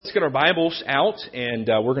Let's get our Bibles out, and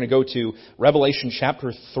we're going to go to Revelation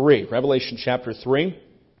chapter 3. Revelation chapter 3. And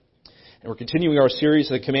we're continuing our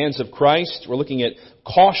series of the commands of Christ. We're looking at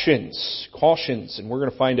cautions. And we're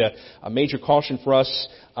going to find a major caution for us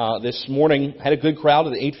this morning. Had a good crowd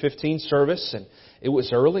at the 8:15 service, and it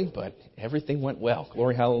was early, but everything went well.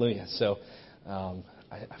 Glory, hallelujah. So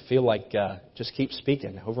I feel like just keep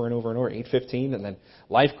speaking over and over and over. 8:15, and then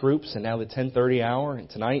life groups, and now the 10:30 hour, and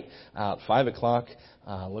tonight 5 o'clock.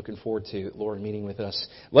 Looking forward to Lord meeting with us.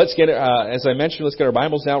 Let's get, as I mentioned, let's get our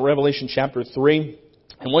Bibles out. Revelation chapter 3.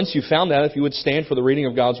 And once you found that, if you would stand for the reading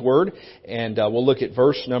of God's Word, and we'll look at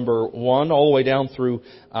verse number 1 all the way down through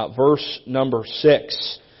verse number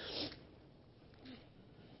 6.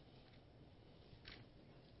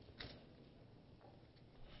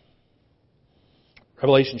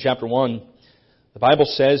 Revelation chapter 1, the Bible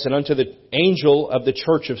says, "And unto the angel of the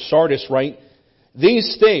church of Sardis write,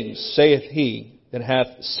 These things saith he that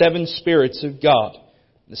hath 7 spirits of God,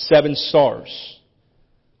 and the 7 stars.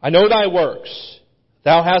 I know thy works.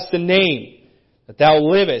 Thou hast a name, that thou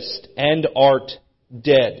livest and art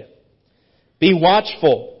dead. Be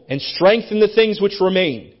watchful, and strengthen the things which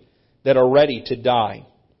remain, that are ready to die.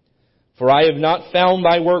 For I have not found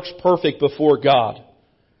thy works perfect before God.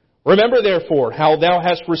 Remember therefore how thou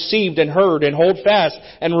hast received and heard, and hold fast,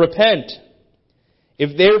 and repent.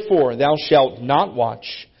 If therefore thou shalt not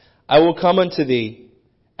watch, I will come unto thee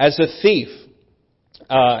as a thief,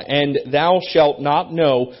 and thou shalt not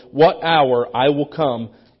know what hour I will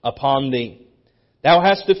come upon thee. Thou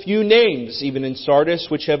hast a few names, even in Sardis,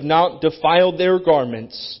 which have not defiled their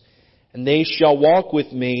garments, and they shall walk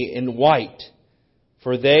with me in white,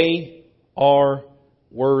 for they are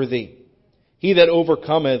worthy. He that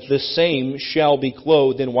overcometh, the same shall be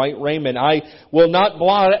clothed in white raiment. I will not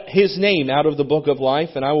blot his name out of the book of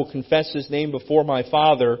life, and I will confess his name before my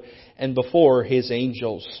Father and before his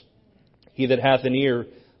angels. He that hath an ear,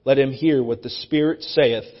 let him hear what the Spirit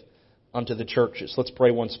saith unto the churches." Let's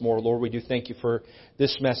pray once more. Lord, we do thank you for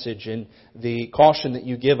this message and the caution that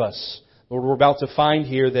you give us. Lord, we're about to find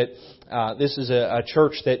here that this is a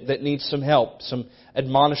church that needs some help, some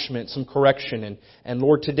admonishment, some correction. And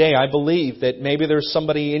Lord, today I believe that maybe there's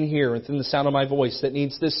somebody in here within the sound of my voice that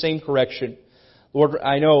needs this same correction. Lord,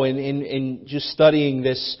 I know in just studying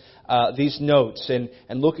these notes and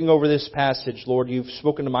looking over this passage, Lord, you've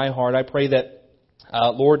spoken to my heart. I pray that,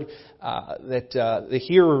 Lord, that the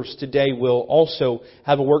hearers today will also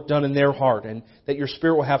have a work done in their heart, and that your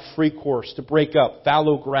Spirit will have free course to break up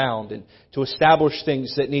fallow ground and to establish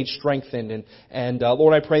things that need strengthened. And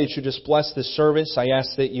Lord, I pray that you just bless this service. I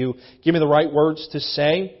ask that you give me the right words to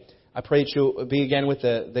say. I pray that you'll be again with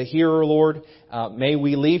the hearer, Lord. May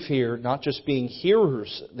we leave here not just being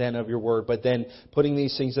hearers then of your word, but then putting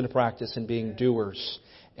these things into practice and being doers.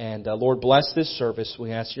 And Lord, bless this service.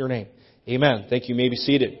 We ask your name. Amen. Thank you. You may be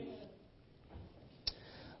seated.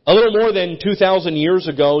 A little more than 2,000 years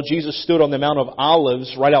ago, Jesus stood on the Mount of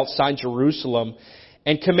Olives right outside Jerusalem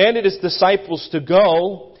and commanded His disciples to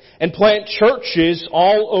go and plant churches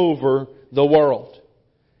all over the world.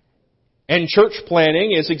 And church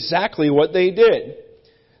planting is exactly what they did.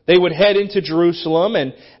 They would head into Jerusalem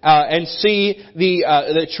and see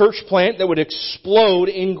the church plant that would explode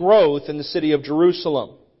in growth in the city of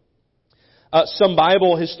Jerusalem. Some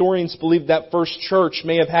Bible historians believe that first church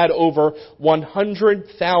may have had over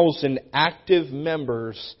 100,000 active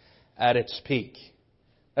members at its peak.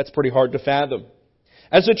 That's pretty hard to fathom.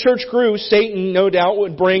 As the church grew, Satan no doubt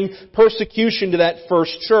would bring persecution to that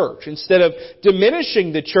first church. Instead of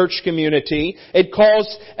diminishing the church community, it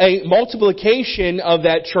caused a multiplication of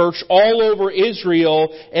that church all over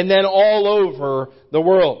Israel and then all over the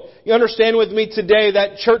world. You understand with me today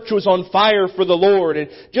that church was on fire for the Lord. And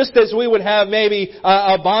just as we would have maybe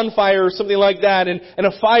a bonfire or something like that, and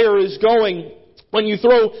a fire is going, when you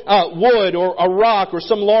throw wood or a rock or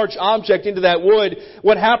some large object into that wood,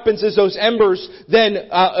 what happens is those embers then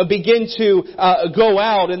begin to go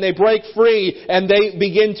out, and they break free and they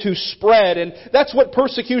begin to spread. And that's what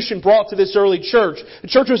persecution brought to this early church. The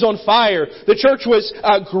church was on fire. The church was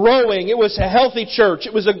growing. It was a healthy church.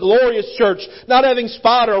 It was a glorious church, not having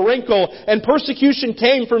spot or wrinkle. And persecution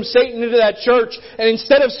came from Satan into that church. And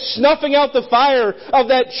instead of snuffing out the fire of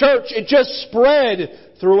that church, it just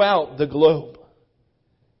spread throughout the globe.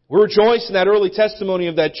 We rejoice in that early testimony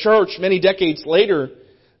of that church. Many decades later,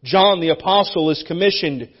 John the Apostle is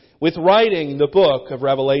commissioned with writing the book of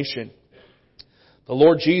Revelation. The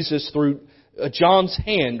Lord Jesus, through John's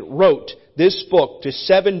hand, wrote this book to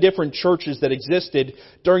 7 different churches that existed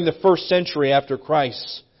during the first century after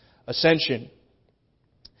Christ's ascension.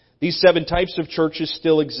 These 7 types of churches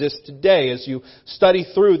still exist today. As you study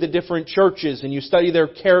through the different churches and you study their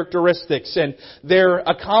characteristics and their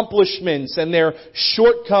accomplishments and their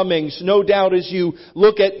shortcomings, no doubt as you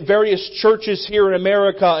look at various churches here in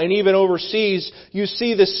America and even overseas, you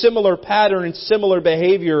see the similar pattern and similar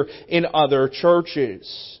behavior in other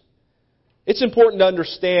churches. It's important to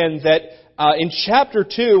understand that in chapter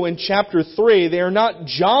 2 and chapter 3, they are not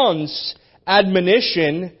John's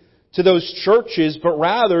admonition to those churches, but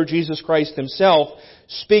rather Jesus Christ Himself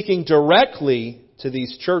speaking directly to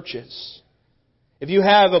these churches. If you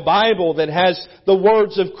have a Bible that has the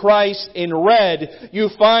words of Christ in red, you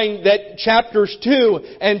find that chapters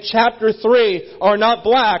 2 and chapter 3 are not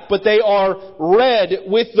black, but they are red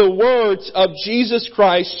with the words of Jesus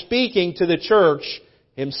Christ speaking to the church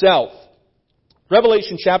Himself.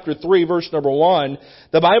 Revelation chapter 3 verse number 1,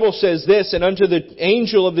 the Bible says this, "And unto the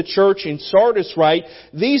angel of the church in Sardis write,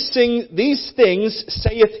 These things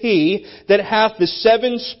saith he that hath the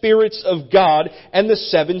 7 spirits of God and the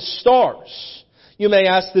 7 stars." You may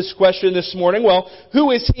ask this question this morning, well,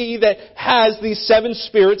 who is he that has these 7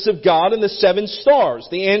 spirits of God and the 7 stars?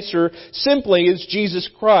 The answer simply is Jesus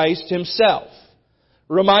Christ Himself.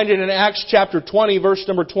 Reminded in Acts chapter 20 verse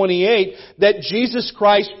number 28 that Jesus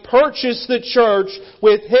Christ purchased the church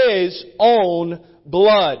with His own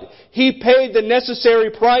blood. He paid the necessary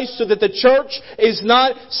price so that the church is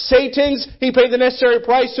not Satan's. He paid the necessary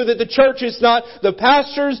price so that the church is not the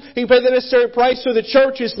pastor's. He paid the necessary price so the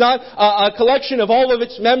church is not a collection of all of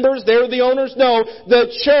its members. They're the owners. No,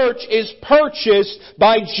 the church is purchased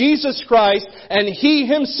by Jesus Christ, and He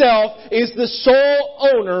Himself is the sole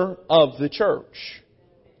owner of the church.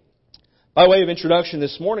 By way of introduction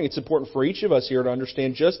this morning, it's important for each of us here to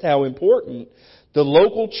understand just how important the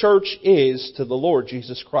local church is to the Lord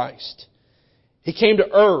Jesus Christ. He came to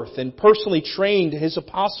earth and personally trained His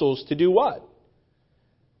apostles to do what?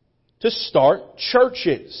 To start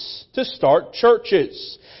churches. To start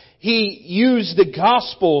churches. He used the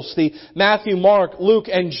Gospels, the Matthew, Mark, Luke,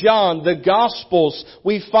 and John, the Gospels.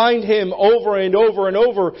 We find Him over and over and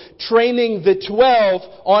over training the 12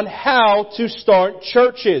 on how to start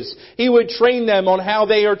churches. He would train them on how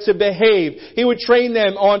they are to behave. He would train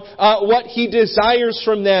them on what He desires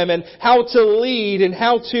from them and how to lead and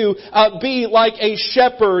how to be like a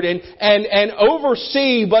shepherd and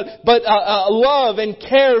oversee but love and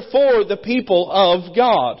care for the people of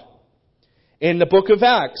God. In the book of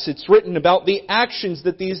Acts, it's written about the actions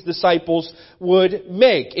that these disciples would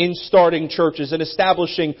make in starting churches and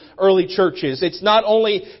establishing early churches. It's not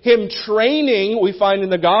only Him training, we find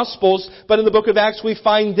in the Gospels, but in the book of Acts we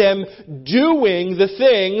find them doing the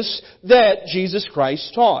things that Jesus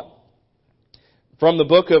Christ taught. From the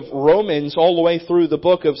book of Romans all the way through the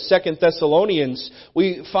book of 2 Thessalonians,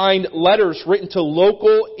 we find letters written to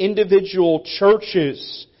local individual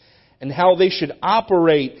churches and how they should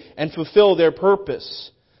operate and fulfill their purpose.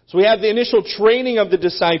 So we have the initial training of the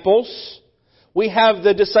disciples. We have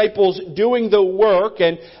the disciples doing the work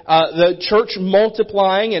and the church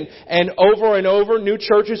multiplying and over new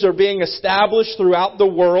churches are being established throughout the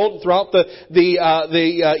world, throughout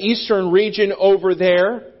the eastern region over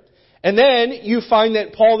there. And then you find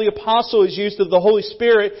that Paul the Apostle is used of the Holy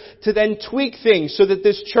Spirit to then tweak things so that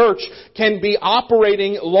this church can be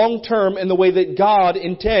operating long term in the way that God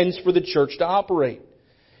intends for the church to operate.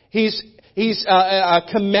 He's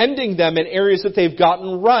commending them in areas that they've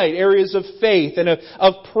gotten right, areas of faith and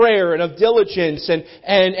of prayer and of diligence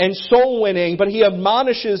and soul winning. But He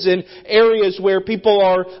admonishes in areas where people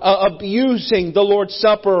are abusing the Lord's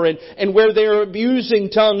Supper and where they're abusing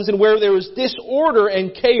tongues and where there is disorder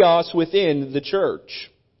and chaos within the church.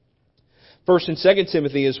 1 and 2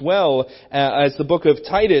 Timothy as well as the book of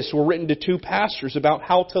Titus were written to 2 pastors about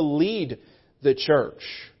how to lead the church.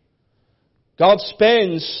 God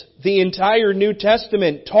spends the entire New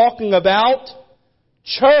Testament talking about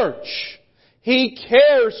church. He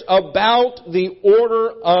cares about the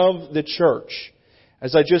order of the church.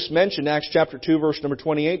 As I just mentioned, Acts chapter 2 verse number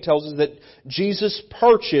 28 tells us that Jesus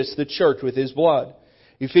purchased the church with His blood.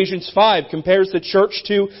 Ephesians 5 compares the church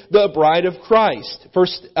to the bride of Christ. 1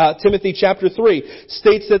 Timothy chapter 3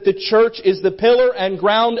 states that the church is the pillar and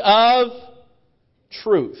ground of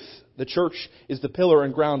truth. The church is the pillar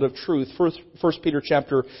and ground of truth. 1 Peter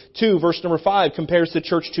chapter 2 verse number 5 compares the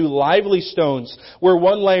church to lively stones where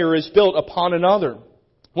one layer is built upon another.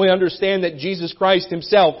 We understand that Jesus Christ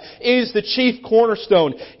Himself is the chief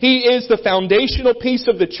cornerstone. He is the foundational piece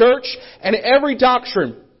of the church, and every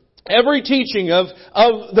doctrine Every teaching of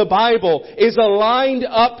the Bible is aligned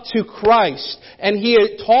up to Christ. And He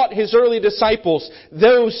had taught His early disciples,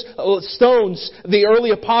 those stones, the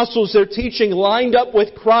early apostles, their teaching lined up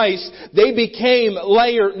with Christ. They became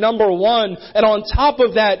layer number one. And on top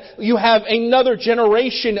of that, you have another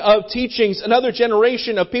generation of teachings, another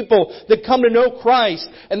generation of people that come to know Christ.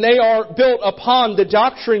 And they are built upon the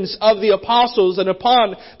doctrines of the apostles and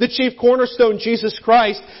upon the chief cornerstone, Jesus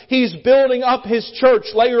Christ. He's building up His church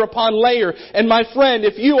layer upon layer. And my friend,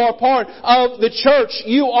 if you are part of the church,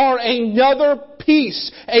 you are another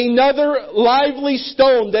piece, another lively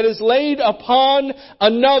stone that is laid upon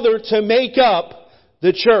another to make up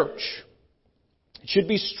the church. It should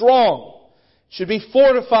be strong. It should be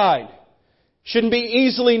fortified. It shouldn't be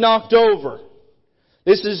easily knocked over.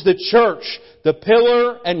 This is the church, the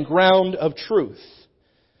pillar and ground of truth.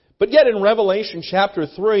 But yet in Revelation chapter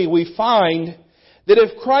 3, we find that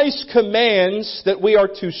if Christ commands that we are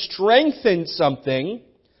to strengthen something,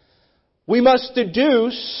 we must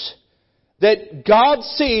deduce that God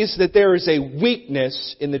sees that there is a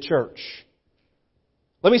weakness in the church.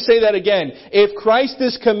 Let me say that again. If Christ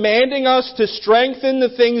is commanding us to strengthen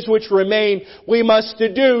the things which remain, we must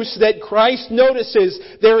deduce that Christ notices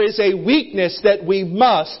there is a weakness that we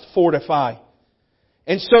must fortify.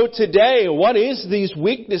 And so today, what is these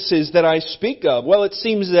weaknesses that I speak of? Well, it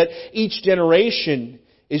seems that each generation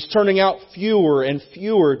is turning out fewer and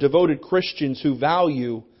fewer devoted Christians who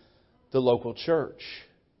value the local church.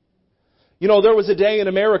 You know, there was a day in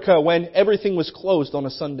America when everything was closed on a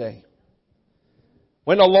Sunday.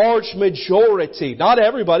 When a large majority, not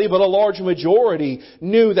everybody, but a large majority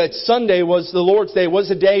knew that Sunday was the Lord's Day, was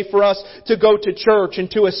a day for us to go to church and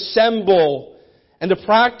to assemble and to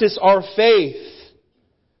practice our faith.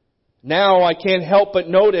 Now I can't help but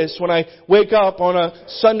notice when I wake up on a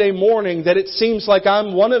Sunday morning that it seems like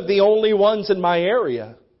I'm one of the only ones in my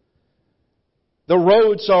area. The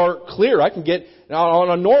roads are clear. I can get, on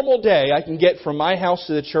a normal day, I can get from my house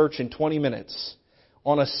to the church in 20 minutes.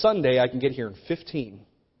 On a Sunday, I can get here in 15.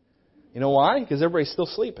 You know why? Because everybody's still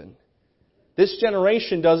sleeping. This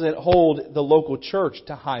generation doesn't hold the local church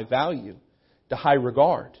to high value, to high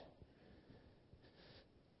regard.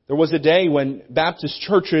 There was a day when Baptist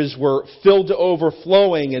churches were filled to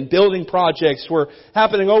overflowing and building projects were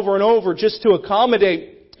happening over and over just to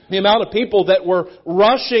accommodate the amount of people that were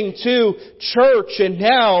rushing to church. And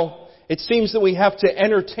now it seems that we have to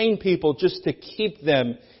entertain people just to keep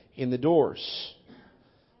them in the doors.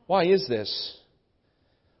 Why is this?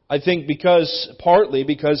 I think partly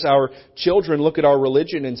because our children look at our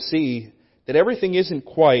religion and see that everything isn't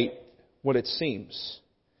quite what it seems.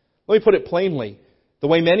 Let me put it plainly. The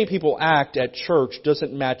way many people act at church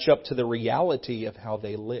doesn't match up to the reality of how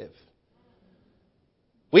they live.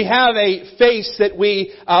 We have a face that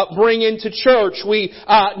we bring into church. We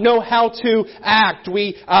know how to act.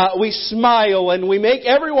 We smile and we make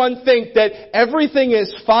everyone think that everything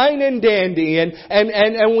is fine and dandy.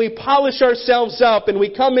 And we polish ourselves up and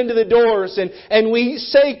we come into the doors and we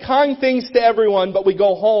say kind things to everyone, but we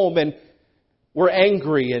go home and we're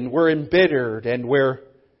angry and we're embittered and we're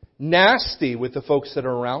nasty with the folks that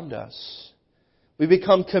are around us. We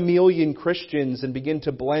become chameleon Christians and begin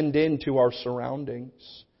to blend into our surroundings.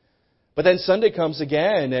 But then Sunday comes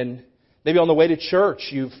again and maybe on the way to church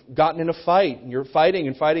you've gotten in a fight and you're fighting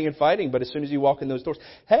and fighting and fighting. But as soon as you walk in those doors,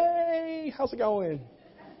 hey, how's it going?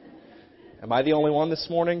 Am I the only one this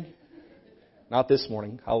morning? Not this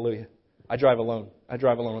morning. Hallelujah. I drive alone. I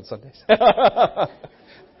drive alone on Sundays.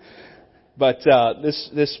 But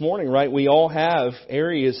this morning, right, we all have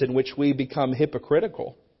areas in which we become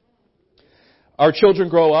hypocritical. Our children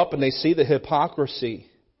grow up and they see the hypocrisy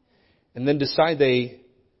and then decide they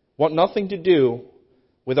want nothing to do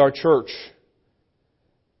with our church.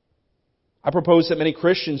 I propose that many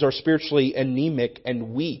Christians are spiritually anemic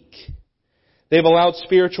and weak. They've allowed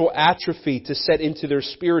spiritual atrophy to set into their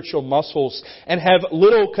spiritual muscles and have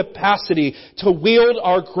little capacity to wield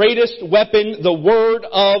our greatest weapon, the Word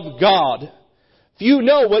of God. Few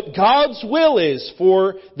know what God's will is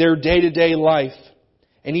for their day-to-day life,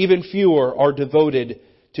 and even fewer are devoted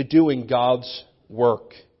to doing God's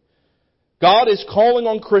work. God is calling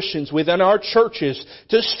on Christians within our churches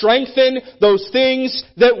to strengthen those things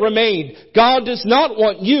that remain. God does not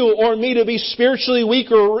want you or me to be spiritually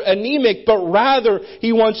weak or anemic, but rather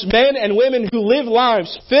He wants men and women who live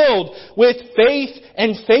lives filled with faith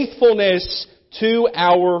and faithfulness to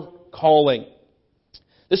our calling.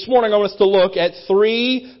 This morning I want us to look at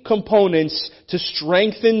 3 components to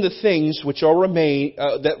strengthen the things which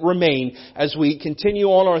that remain as we continue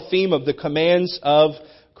on our theme of the commands of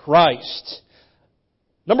Christ.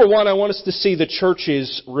 Number 1, I want us to see the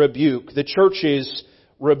church's rebuke. The church's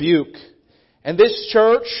rebuke. And this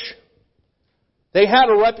church, they had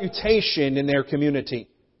a reputation in their community.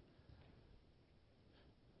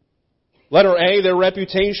 Letter A, their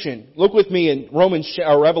reputation. Look with me in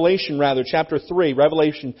Revelation chapter 3.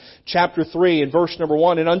 Revelation chapter 3 and verse number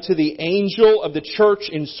 1. And unto the angel of the church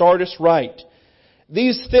in Sardis write,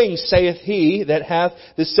 These things saith he that hath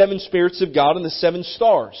the 7 spirits of God and the 7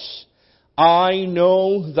 stars. I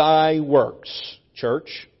know thy works,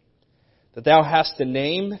 church, that thou hast a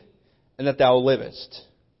name and that thou livest.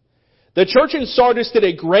 The church in Sardis did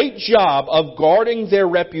a great job of guarding their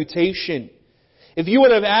reputation. If you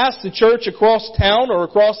would have asked the church across town or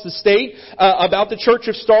across the state about the church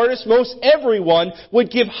of Sardis, most everyone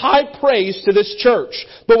would give high praise to this church.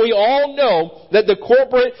 But we all know that the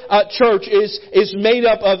corporate church is made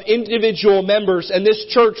up of individual members, and this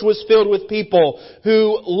church was filled with people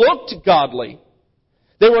who looked godly.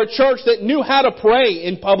 They were a church that knew how to pray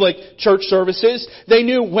in public church services. They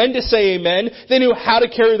knew when to say amen. They knew how to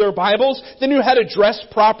carry their Bibles. They knew how to dress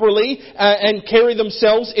properly and carry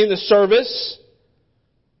themselves in the service.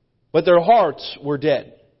 But their hearts were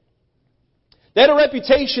dead. They had a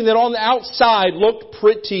reputation that on the outside looked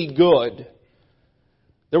pretty good.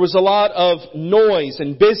 There was a lot of noise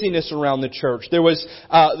and busyness around the church. There was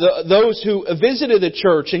those who visited the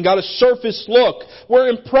church and got a surface look were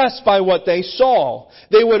impressed by what they saw.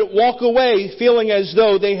 They would walk away feeling as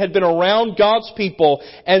though they had been around God's people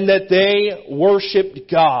and that they worshiped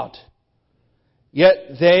God.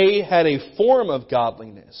 Yet they had a form of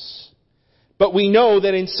godliness. But we know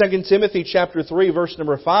that in 2 Timothy chapter 3, verse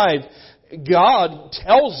number 5, God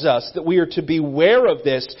tells us that we are to beware of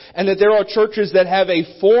this and that there are churches that have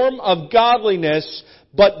a form of godliness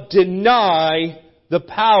but deny the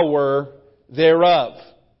power thereof.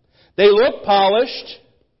 They look polished.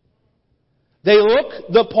 They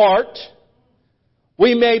look the part.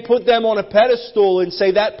 We may put them on a pedestal and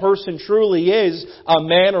say that person truly is a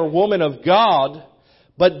man or woman of God.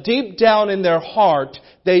 But deep down in their heart,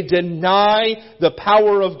 they deny the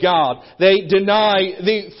power of God. They deny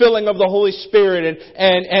the filling of the Holy Spirit,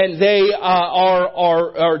 and they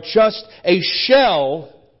are just a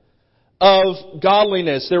shell of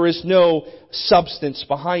godliness. There is no substance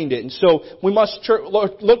behind it. And so we must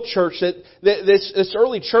look, church, that this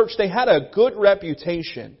early church, they had a good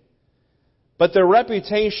reputation. But their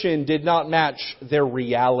reputation did not match their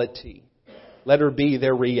reality. Letter B,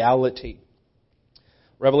 their reality.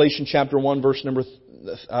 Revelation chapter 3,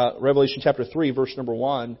 verse number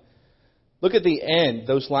 1. Look at the end,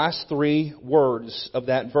 those last 3 words of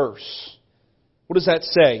that verse. What does that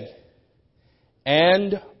say?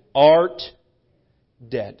 And art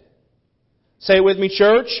dead. Say it with me,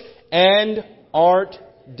 church. And art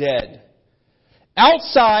dead.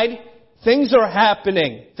 Outside, things are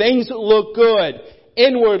happening. Things look good.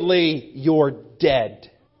 Inwardly, you're dead.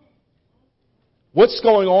 What's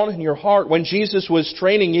going on in your heart? When Jesus was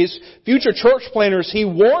training His future church planners, He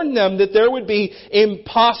warned them that there would be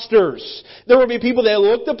imposters. There would be people that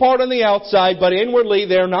look the part on the outside, but inwardly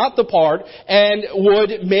they're not the part, and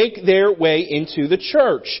would make their way into the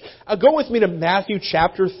church. Go with me to Matthew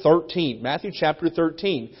chapter 13. Matthew chapter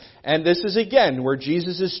 13. And this is again where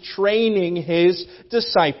Jesus is training His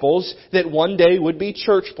disciples that one day would be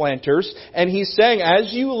church planters. And He's saying,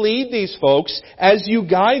 as you lead these folks, as you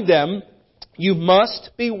guide them, you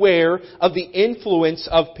must beware of the influence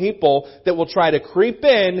of people that will try to creep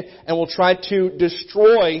in and will try to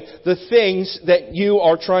destroy the things that you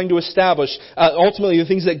are trying to establish. Ultimately, the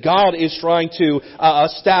things that God is trying to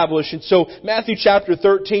establish. And so, Matthew chapter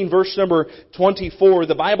 13, verse number 24,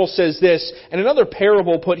 the Bible says this, And another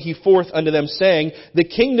parable put He forth unto them, saying, The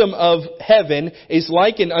kingdom of heaven is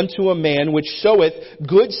likened unto a man which soweth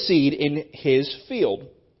good seed in his field.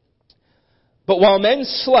 But while men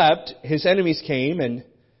slept, his enemies came and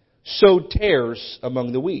sowed tares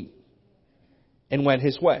among the wheat, and went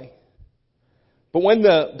his way. But when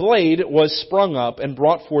the blade was sprung up and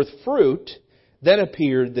brought forth fruit, then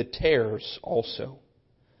appeared the tares also.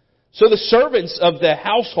 So the servants of the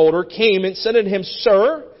householder came and said unto him,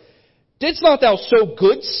 Sir, didst not thou sow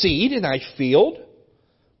good seed in thy field?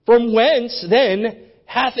 From whence then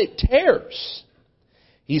hath it tares?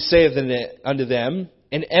 He saith unto them,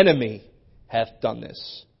 An enemy hath done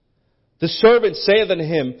this. The servant saith unto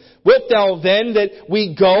him, Wilt thou then that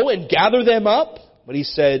we go and gather them up? But he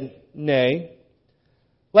said, Nay.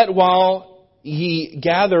 Let while ye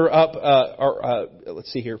gather up,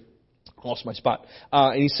 let's see here. I lost my spot.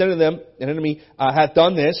 And he said unto them, An enemy hath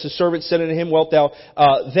done this. The servant said unto him, Wilt thou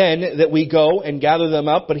then that we go and gather them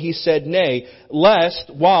up? But he said, Nay,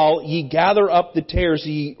 lest while ye gather up the tares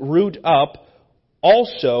ye root up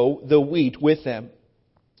also the wheat with them.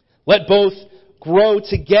 Let both grow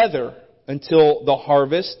together until the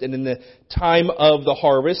harvest. And in the time of the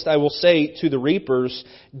harvest, I will say to the reapers,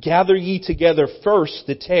 gather ye together first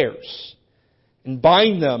the tares, and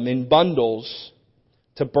bind them in bundles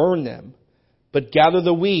to burn them, but gather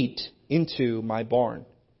the wheat into my barn.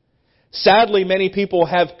 Sadly, many people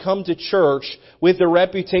have come to church with the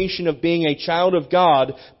reputation of being a child of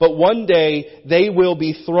God, but one day they will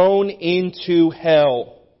be thrown into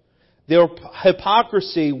hell. Their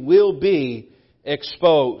hypocrisy will be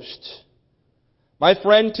exposed. My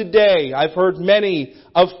friend, today I've heard many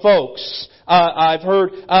of folks, I've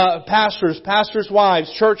heard pastors'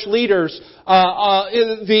 wives, church leaders,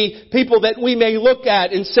 the people that we may look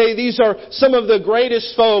at and say these are some of the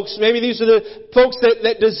greatest folks. Maybe these are the folks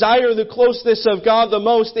that desire the closeness of God the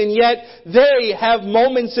most, and yet they have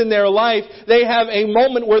moments in their life. They have a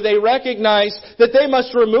moment where they recognize that they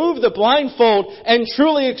must remove the blindfold and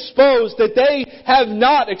truly expose that they have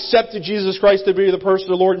not accepted Jesus Christ to be the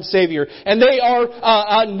personal Lord and Savior. And they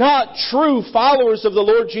are not true followers of the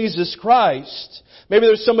Lord Jesus Christ. Maybe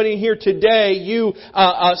there's somebody here today, you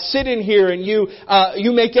sit in here and you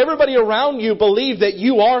make everybody around you believe that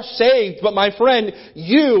you are saved. But my friend,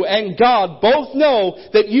 you and God both know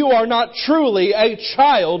that you are not truly a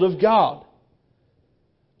child of God.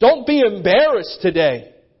 Don't be embarrassed today.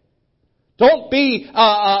 Don't be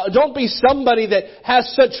somebody that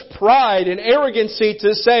has such pride and arrogancy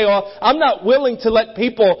to say, "Oh, I'm not willing to let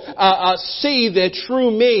people see the true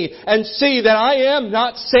me and see that I am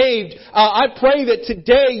not saved." I pray that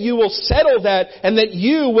today you will settle that and that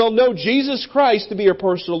you will know Jesus Christ to be your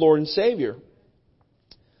personal Lord and Savior.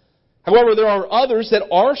 However, there are others that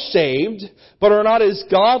are saved, but are not as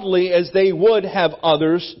godly as they would have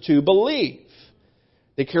others to believe.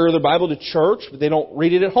 They carry their Bible to church, but they don't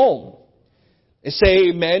read it at home. They say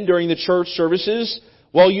amen during the church services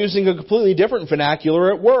while using a completely different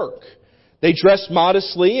vernacular at work. They dress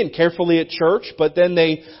modestly and carefully at church, but then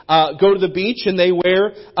they go to the beach and they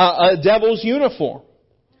wear a devil's uniform.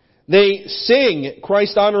 They sing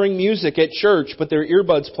Christ-honoring music at church, but their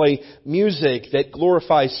earbuds play music that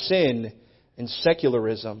glorifies sin and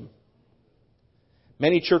secularism.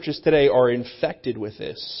 Many churches today are infected with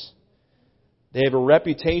this. They have a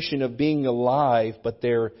reputation of being alive, but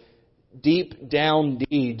their deep down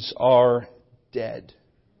deeds are dead.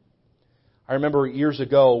 I remember years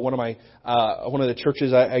ago, one of the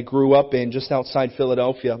churches I grew up in, just outside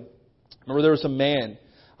Philadelphia. I remember there was a man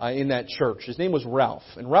in that church. His name was Ralph,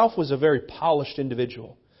 and Ralph was a very polished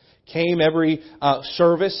individual. Came every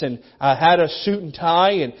service and had a suit and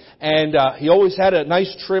tie, and he always had a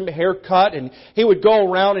nice trim haircut, and he would go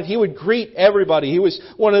around and he would greet everybody. He was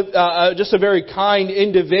one of just a very kind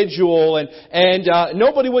individual, and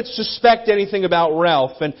nobody would suspect anything about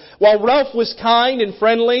Ralph. And while Ralph was kind and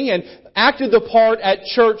friendly and acted the part at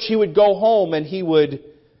church, he would go home and he would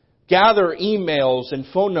gather emails and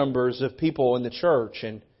phone numbers of people in the church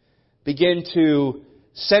and begin to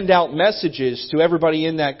send out messages to everybody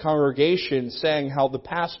in that congregation saying how the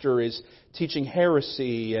pastor is teaching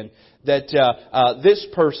heresy and that this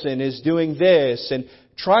person is doing this, and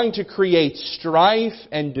trying to create strife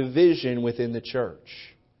and division within the church.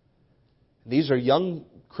 These are young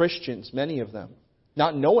Christians, many of them,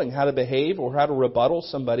 not knowing how to behave or how to rebuttal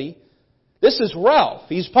somebody. This is Ralph.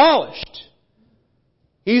 He's polished.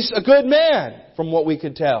 He's a good man, from what we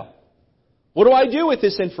could tell. What do I do with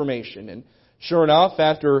this information? And sure enough,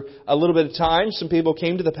 after a little bit of time, some people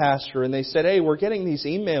came to the pastor and they said, "Hey, we're getting these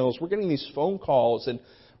emails, we're getting these phone calls, and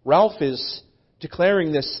Ralph is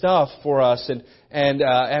declaring this stuff for us, and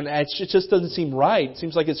it just doesn't seem right. It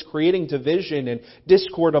seems like it's creating division and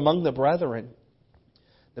discord among the brethren."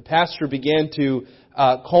 The pastor began to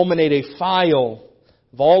culminate a file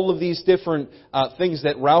of all of these different things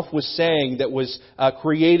that Ralph was saying that was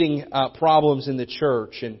creating problems in the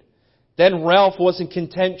church. And then Ralph wasn't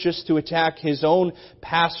content just to attack his own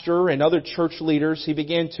pastor and other church leaders. He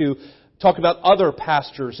began to talk about other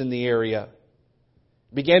pastors in the area.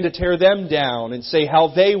 He began to tear them down and say how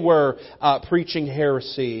they were preaching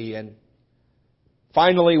heresy. And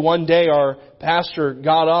finally, one day our pastor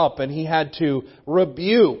got up and he had to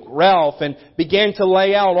rebuke Ralph and began to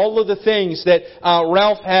lay out all of the things that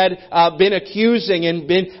Ralph had been accusing and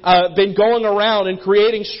been going around and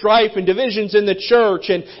creating strife and divisions in the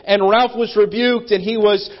church. And Ralph was rebuked and he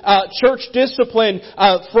was church disciplined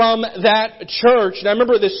from that church. And I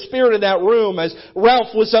remember the spirit in that room as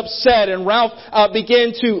Ralph was upset and Ralph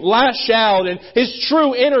began to lash out, and his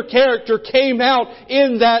true inner character came out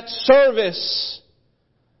in that service.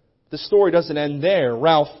 The story doesn't end there.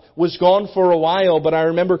 Ralph was gone for a while, but I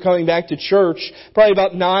remember coming back to church probably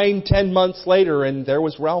about 9-10 months later, and there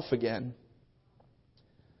was Ralph again.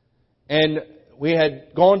 And we had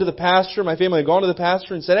gone to the pastor, my family had gone to the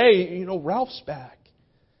pastor and said, hey, Ralph's back.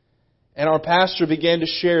 And our pastor began to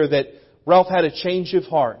share that Ralph had a change of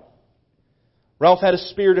heart. Ralph had a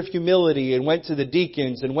spirit of humility and went to the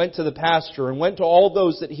deacons and went to the pastor and went to all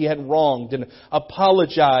those that he had wronged and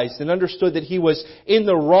apologized and understood that he was in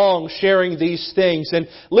the wrong sharing these things. And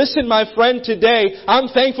listen, my friend, today I'm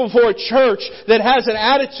thankful for a church that has an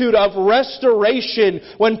attitude of restoration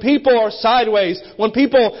when people are sideways, when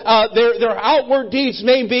people, their outward deeds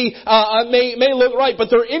may look right, but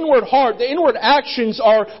their inward heart, the inward actions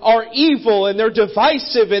are evil and they're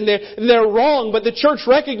divisive and they're wrong. But the church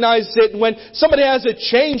recognizes it, and when somebody has a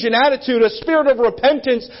change in attitude, a spirit of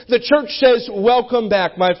repentance, the church says, welcome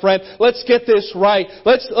back, my friend. Let's get this right.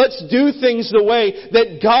 Let's do things the way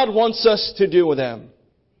that God wants us to do them.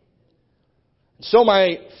 So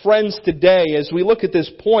my friends, today, as we look at this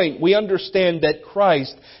point, we understand that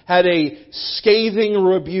Christ had a scathing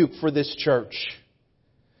rebuke for this church.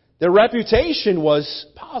 Their reputation was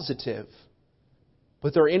positive,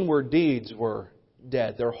 but their inward deeds were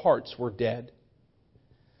dead. Their hearts were dead.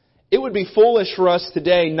 It would be foolish for us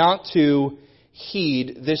today not to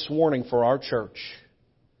heed this warning for our church.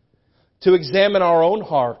 To examine our own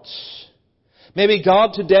hearts. Maybe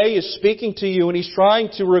God today is speaking to you and He's trying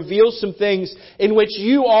to reveal some things in which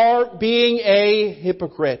you are being a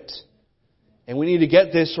hypocrite. And we need to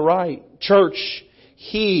get this right. Church,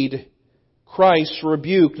 heed Christ's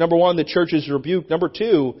rebuke. Number one, the church's rebuke. Number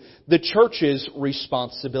two, the church's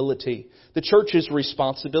responsibility. The church's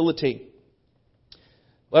responsibility.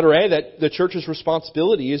 Letter A, that the church's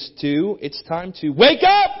responsibility is it's time to wake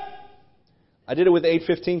up! I did it with the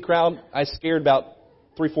 8:15 crowd. I scared about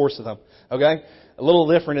 3/4 of them. Okay? A little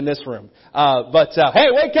different in this room. Hey,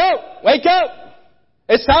 wake up! Wake up!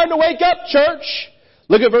 It's time to wake up, church!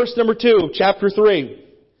 Look at verse number 2 of chapter 3.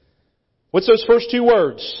 What's those first two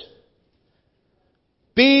words?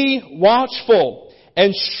 Be watchful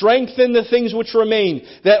and strengthen the things which remain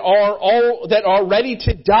that are ready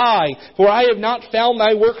to die. For I have not found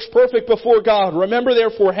thy works perfect before God. Remember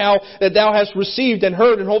therefore how that thou hast received and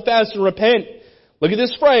heard, and hold fast and repent. Look at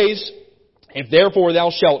this phrase. If therefore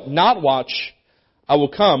thou shalt not watch, I will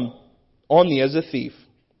come on thee as a thief,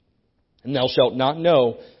 and thou shalt not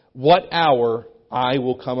know what hour I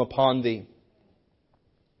will come upon thee.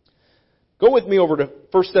 Go with me over to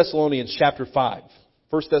 1 Thessalonians chapter 5.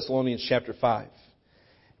 1 Thessalonians chapter 5.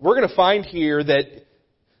 We're going to find here that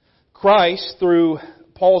Christ, through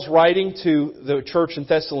Paul's writing to the church in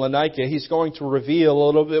Thessalonica, he's going to reveal a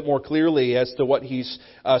little bit more clearly as to what he's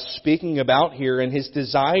speaking about here and his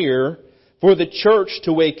desire for the church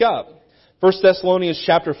to wake up. 1 Thessalonians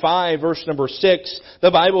chapter 5, verse number 6, the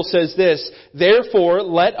Bible says this, therefore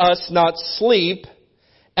let us not sleep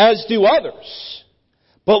as do others,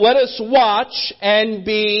 but let us watch and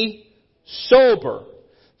be sober.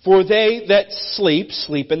 For they that sleep,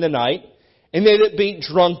 sleep in the night, and they that be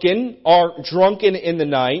drunken are drunken in the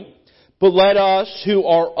night. But let us who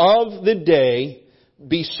are of the day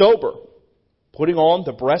be sober, putting on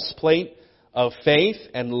the breastplate of faith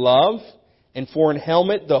and love, and for an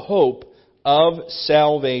helmet the hope of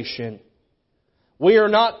salvation. We are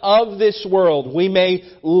not of this world. We may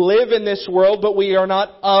live in this world, but we are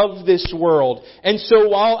not of this world. And so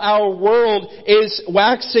while our world is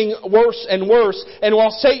waxing worse and worse, and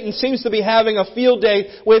while Satan seems to be having a field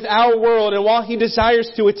day with our world, and while he desires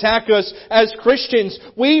to attack us as Christians,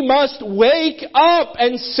 we must wake up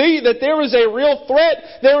and see that there is a real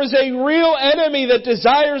threat. There is a real enemy that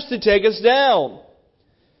desires to take us down.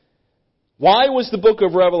 Why was the book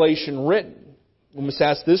of Revelation written? We must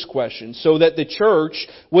ask this question, so that the church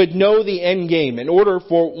would know the end game. In order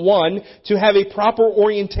for one to have a proper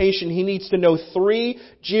orientation, he needs to know 3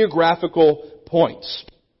 geographical points.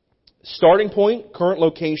 Starting point, current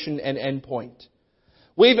location, and end point.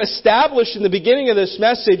 We've established in the beginning of this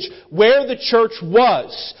message where the church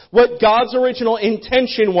was, what God's original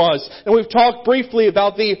intention was. And we've talked briefly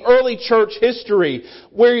about the early church history,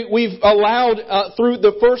 where we've allowed, through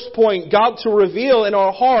the first point, God to reveal in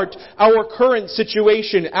our heart our current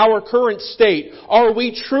situation, our current state. Are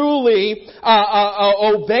we truly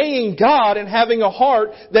obeying God and having a heart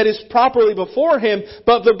that is properly before Him?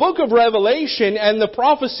 But the book of Revelation and the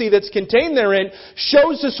prophecy that's contained therein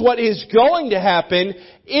shows us what is going to happen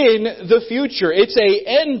in the future. It's an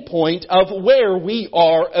end point of where we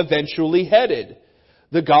are eventually headed.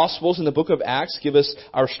 The Gospels and the book of Acts give us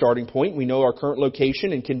our starting point. We know our current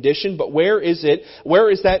location and condition, but where is it? Where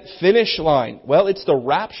is that finish line? Well, it's the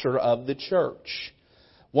rapture of the church.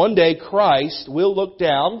 One day Christ will look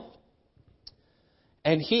down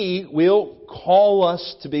and He will call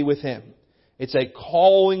us to be with Him. It's a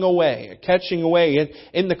calling away, a catching away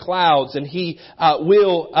in the clouds, and we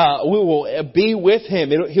will be with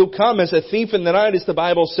Him. He'll come as a thief in the night, as the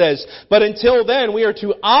Bible says. But until then, we are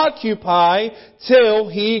to occupy till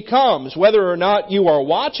He comes. Whether or not you are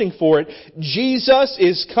watching for it, Jesus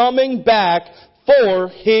is coming back for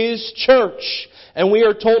His church. And we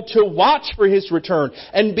are told to watch for His return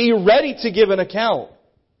and be ready to give an account.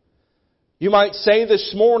 You might say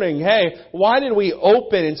this morning, hey, why did we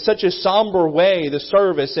open in such a somber way the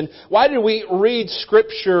service? And why did we read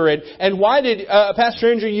Scripture? And why did,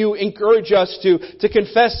 Pastor Andrew, you encourage us to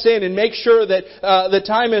confess sin and make sure that the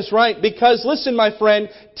time is right? Because listen, my friend,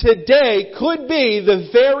 today could be the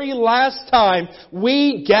very last time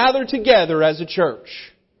we gather together as a church.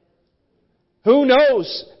 Who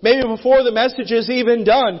knows? Maybe before the message is even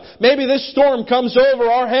done. Maybe this storm comes over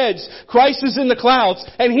our heads. Christ is in the clouds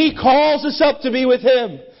and He calls us up to be with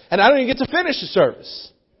Him. And I don't even get to finish the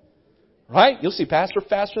service. Right? You'll see Pastor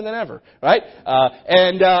faster than ever. Right?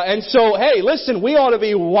 And so, hey, listen, we ought to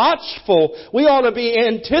be watchful. We ought to be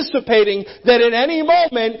anticipating that at any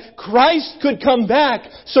moment Christ could come back.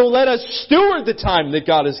 So let us steward the time that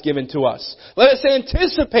God has given to us. Let us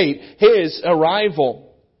anticipate His arrival.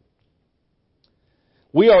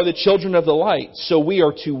 We are the children of the light, so we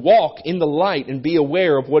are to walk in the light and be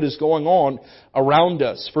aware of what is going on around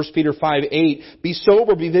us. 1 Peter 5:8, be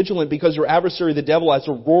sober, be vigilant, because your adversary the devil as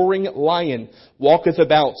a roaring lion walketh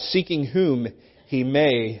about, seeking whom he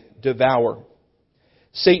may devour.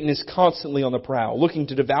 Satan is constantly on the prowl, looking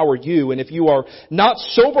to devour you, and if you are not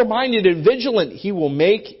sober-minded and vigilant, he will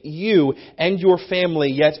make you and your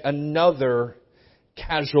family yet another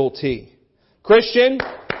casualty. Christian,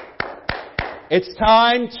 it's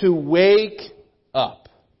time to wake up.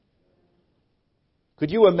 Could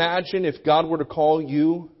you imagine if God were to call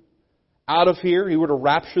you out of here, He were to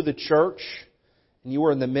rapture the church, and you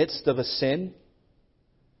were in the midst of a sin?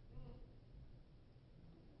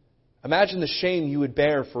 Imagine the shame you would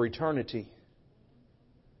bear for eternity,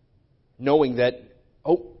 knowing that,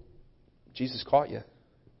 Jesus caught you.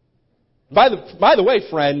 By the way,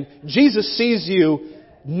 friend, Jesus sees you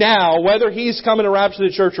now, whether He's coming to rapture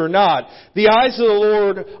the church or not. The eyes of the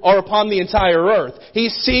Lord are upon the entire earth. He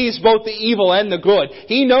sees both the evil and the good.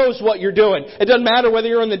 He knows what you're doing. It doesn't matter whether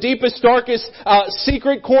you're in the deepest, darkest,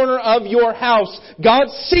 secret corner of your house. God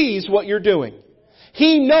sees what you're doing.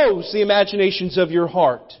 He knows the imaginations of your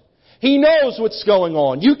heart. He knows what's going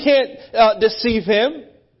on. You can't deceive Him.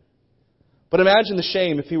 But imagine the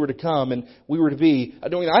shame if He were to come and we were to be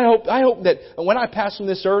doing that. I hope that when I pass from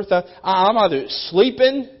this earth, I'm either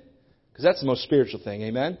sleeping, because that's the most spiritual thing,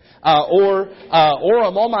 amen? Or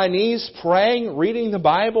I'm on my knees praying, reading the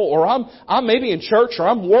Bible, or I'm maybe in church, or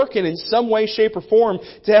I'm working in some way, shape, or form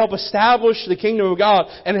to help establish the kingdom of God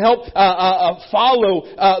and help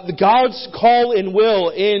follow God's call and will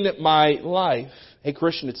in my life. Hey,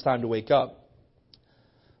 Christian, it's time to wake up.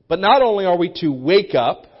 But not only are we to wake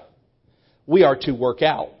up, we are to work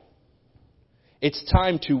out. It's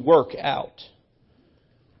time to work out.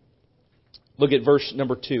 Look at verse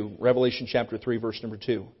number 2. Revelation chapter 3, verse number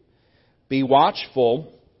 2. Be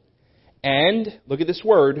watchful and, look at this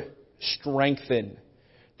word, strengthen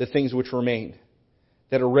the things which remain,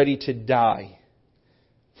 that are ready to die.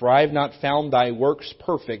 For I have not found thy works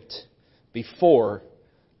perfect before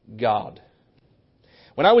God.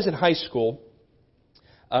 When I was in high school,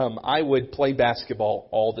 I would play basketball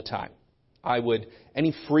all the time.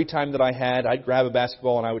 Any free time that I had, I'd grab a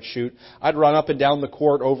basketball and I would shoot. I'd run up and down the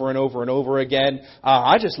court over and over and over again.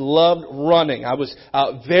 I just loved running. I was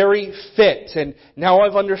very fit, and now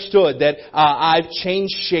I've understood that I've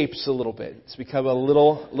changed shapes a little bit. It's become a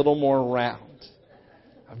little more round.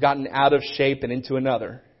 I've gotten out of shape and into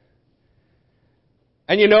another.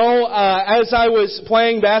 And as I was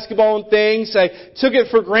playing basketball and things, I took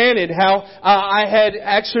it for granted how I had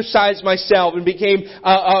exercised myself and became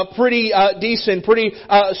pretty decent, pretty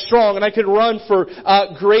strong, and I could run for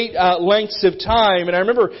great lengths of time. And I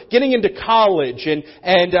remember getting into college, and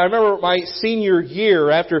I remember my senior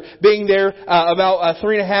year, after being there about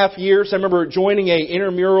 3.5 years, I remember joining a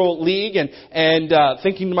intramural league and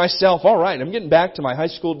thinking to myself, all right, I'm getting back to my high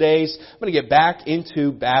school days. I'm going to get back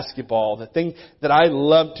into basketball, the thing that I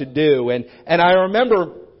love to do. And I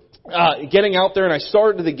remember getting out there, and I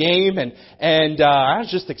started the game, and I was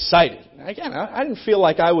just excited. Again, I didn't feel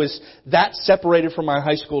like I was that separated from my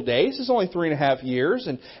high school days. It's only 3.5 years,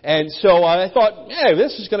 and so I thought, hey,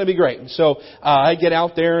 this is going to be great. And so I get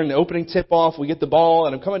out there, and the opening tip-off, we get the ball,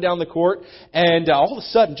 and I'm coming down the court, and all of a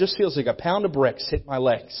sudden, just feels like a pound of bricks hit my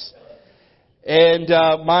legs. And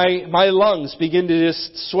my lungs begin to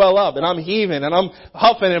just swell up, and I'm heaving, and I'm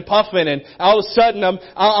huffing and puffing, and all of a sudden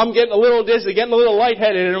I'm getting a little dizzy, getting a little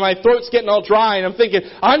lightheaded, and my throat's getting all dry, and I'm thinking,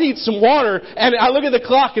 I need some water, and I look at the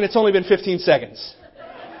clock, and it's only been 15 seconds.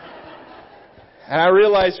 And I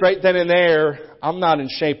realized right then and there, I'm not in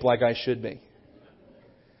shape like I should be.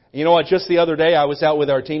 You know what? Just the other day, I was out with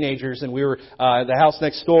our teenagers, and we were at the house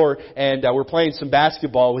next door, and we're playing some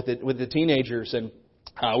basketball with the teenagers, and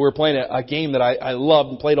we were playing a game that I loved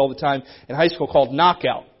and played all the time in high school called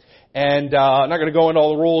Knockout. And I'm not going to go into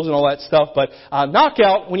all the rules and all that stuff, but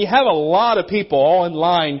Knockout, when you have a lot of people all in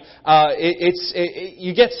line,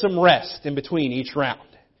 you get some rest in between each round.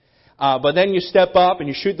 But then you step up and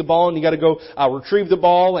you shoot the ball, and you got to go retrieve the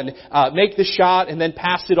ball and make the shot, and then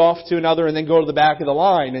pass it off to another, and then go to the back of the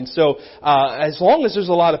line. And so, as long as there's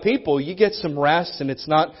a lot of people, you get some rest, and it's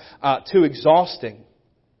not too exhausting.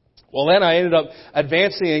 Well, then I ended up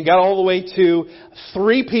advancing and got all the way to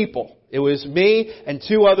 3 people. It was me and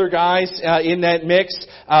 2 other guys in that mix,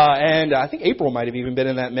 and I think April might have even been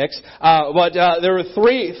in that mix. But there were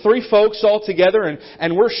three folks all together,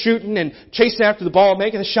 and we're shooting and chasing after the ball,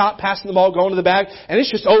 making the shot, passing the ball, going to the back, and it's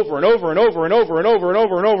just over and over and over and over and over and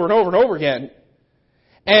over and over and over and over again.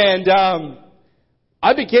 And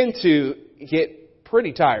I began to get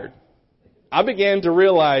pretty tired. I began to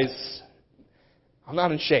realize I'm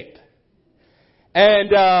not in shape.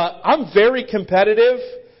 And I'm very competitive,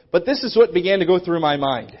 but this is what began to go through my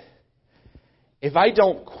mind. If I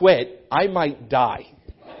don't quit, I might die.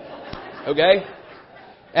 Okay?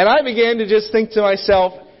 And I began to just think to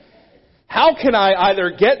myself, how can I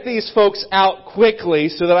either get these folks out quickly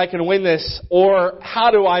so that I can win this, or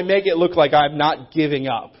how do I make it look like I'm not giving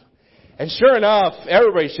up? And sure enough,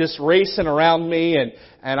 everybody's just racing around me, and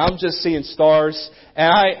I'm just seeing stars.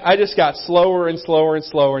 And I just got slower and slower and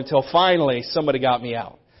slower until finally somebody got me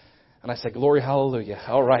out. And I said, glory, hallelujah.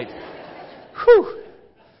 All right. Whew.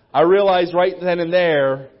 I realized right then and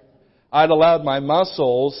there, I'd allowed my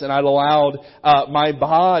muscles and I'd allowed my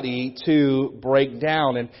body to break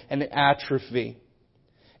down and atrophy.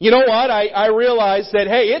 You know what? I realized that,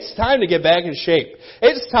 hey, it's time to get back in shape.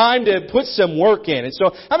 It's time to put some work in. And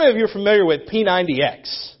so, how many of you are familiar with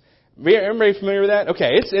P90X? Everybody familiar with that? Okay,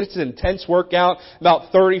 it's an intense workout,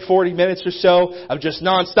 about 30, 40 minutes or so of just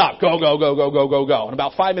nonstop. Go, go, go, go, go, go, go. And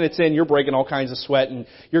about 5 minutes in, you're breaking all kinds of sweat and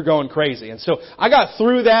you're going crazy. And so I got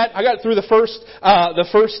through that. I got through the first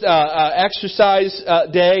exercise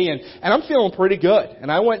day, and I'm feeling pretty good.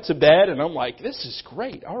 And I went to bed, and I'm like, this is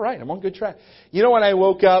great. All right, I'm on good track. You know, when I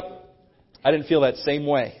woke up, I didn't feel that same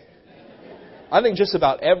way. I think just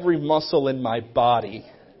about every muscle in my body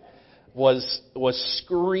was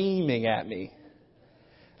screaming at me.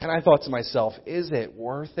 And I thought to myself, is it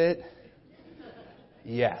worth it?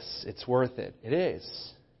 Yes, it's worth it. It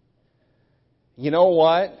is. You know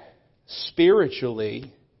what?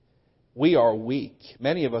 Spiritually, we are weak.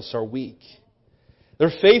 Many of us are weak.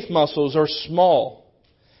 Their faith muscles are small.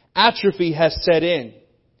 Atrophy has set in.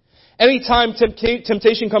 Anytime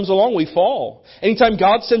temptation comes along, we fall. Anytime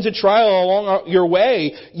God sends a trial along your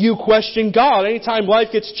way, you question God. Anytime life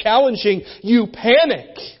gets challenging, you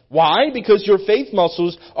panic. Why? Because your faith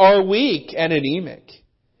muscles are weak and anemic.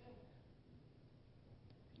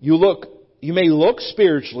 You may look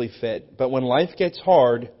spiritually fit, but when life gets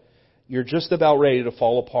hard, you're just about ready to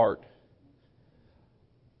fall apart.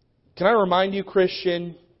 Can I remind you,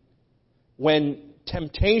 Christian, when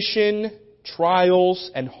temptation, trials,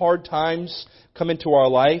 and hard times come into our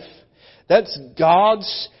life, that's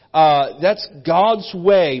God's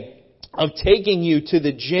way of taking you to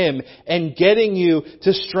the gym and getting you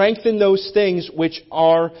to strengthen those things which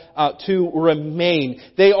are to remain.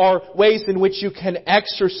 They are ways in which you can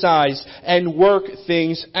exercise and work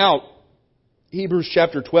things out. Hebrews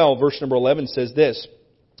chapter 12, verse number 11 says this,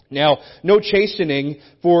 "Now, no chastening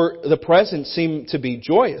for the present seem to be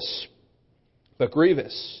joyous, but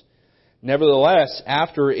grievous. Nevertheless,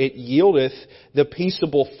 after it yieldeth the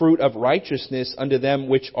peaceable fruit of righteousness unto them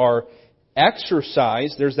which are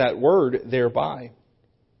exercised," there's that word, "thereby.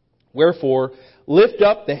 Wherefore, lift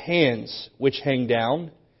up the hands which hang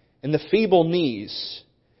down, and the feeble knees,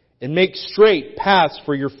 and make straight paths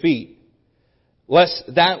for your feet,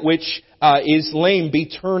 lest that which is lame be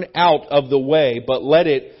turned out of the way, but let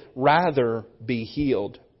it rather be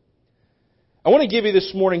healed." I want to give you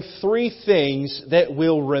this morning 3 things that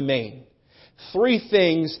will remain. 3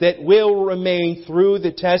 things that will remain through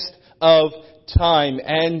the test of time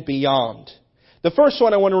and beyond. The first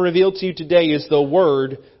one I want to reveal to you today is the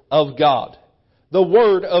Word of God. The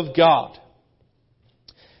Word of God.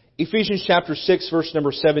 Ephesians chapter 6 verse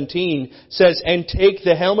number 17 says, "And take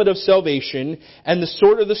the helmet of salvation and the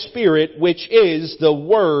sword of the Spirit, which is the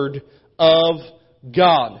Word of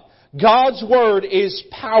God." God's Word is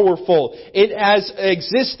powerful. It has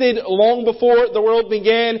existed long before the world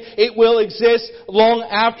began. It will exist long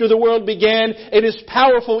after the world began. It is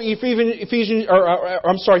powerful. Hebrews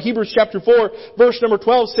chapter 4 verse number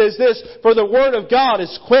 12 says this, "For the Word of God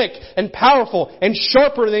is quick and powerful and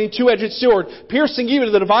sharper than a two-edged sword, piercing even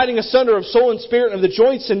to the dividing asunder of soul and spirit and of the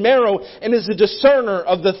joints and marrow, and is a discerner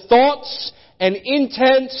of the thoughts and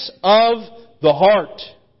intents of the heart."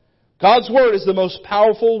 God's Word is the most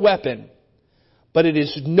powerful weapon, but it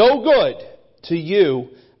is no good to you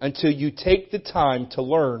until you take the time to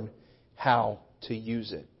learn how to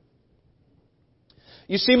use it.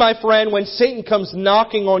 You see, my friend, when Satan comes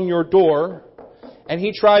knocking on your door and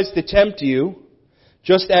he tries to tempt you,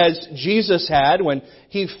 just as Jesus had when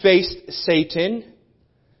he faced Satan,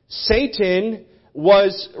 Satan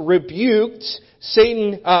was rebuked.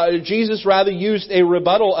 Jesus used a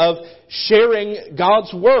rebuttal of sharing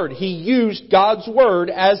God's Word. He used God's Word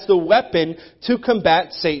as the weapon to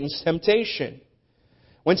combat Satan's temptation.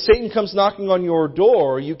 When Satan comes knocking on your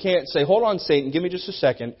door, you can't say, "Hold on, Satan, give me just a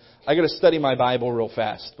second. I got to study my Bible real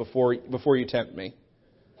fast before you tempt me."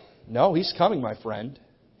 No, he's coming, my friend.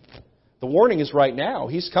 The warning is right now.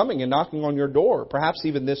 He's coming and knocking on your door, perhaps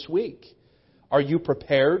even this week. Are you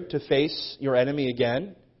prepared to face your enemy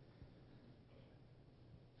again?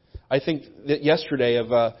 I think that yesterday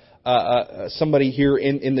of somebody here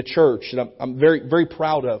in the church that I'm very, very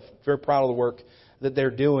proud of. Very proud of the work that they're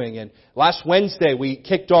doing. And last Wednesday we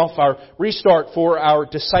kicked off our restart for our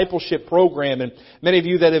discipleship program. And many of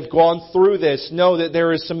you that have gone through this know that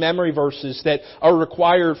there is some memory verses that are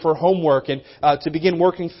required for homework and to begin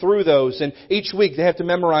working through those. And each week they have to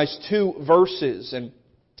memorize 2 verses.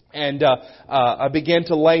 And I began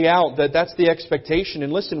to lay out that that's the expectation.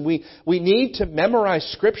 And listen, we need to memorize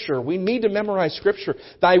Scripture. We need to memorize Scripture.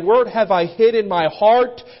 "Thy word have I hid in my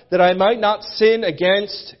heart, that I might not sin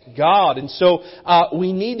against God." And so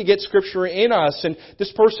we need to get Scripture in us. And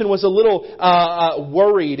this person was a little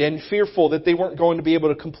worried and fearful that they weren't going to be able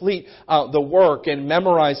to complete the work and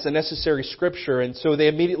memorize the necessary Scripture. And so they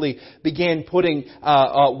immediately began putting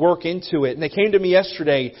work into it. And they came to me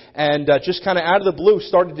yesterday and just kind of out of the blue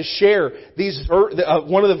started to share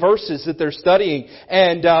one of the verses that they're studying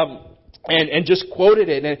and just quoted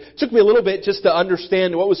it. And it took me a little bit just to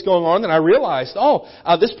understand what was going on. And I realized,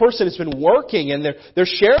 this person has been working, and they're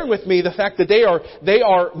sharing with me the fact that they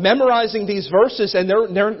are memorizing these verses, and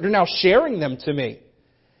they're now sharing them to me.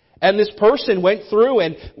 And this person went through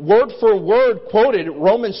and word for word quoted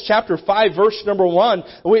Romans chapter 5 verse number 1,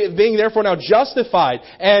 being therefore now justified,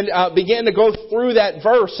 and began to go through that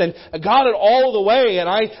verse and got it all the way. And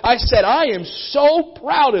I said, "I am so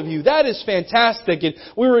proud of you. That is fantastic." And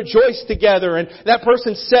we rejoiced together. And that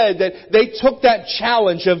person said that they took that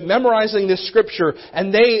challenge of memorizing this Scripture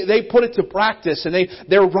and they put it to practice. And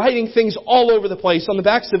they're writing things all over the place on the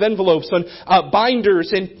backs of envelopes, on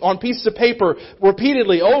binders, and on pieces of paper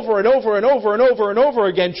repeatedly over and over and over and over and over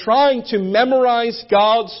again, trying to memorize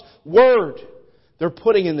God's Word. They're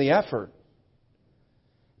putting in the effort.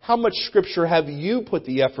 How much Scripture have you put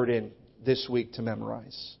the effort in this week to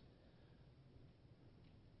memorize?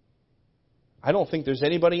 I don't think there's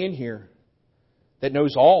anybody in here that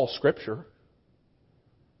knows all Scripture.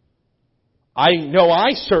 I know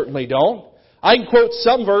I certainly don't. I can quote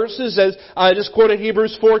some verses, as I just quoted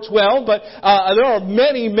Hebrews 4:12, but there are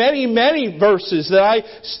many, many, many verses that I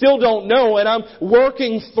still don't know, and I'm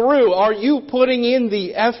working through. Are you putting in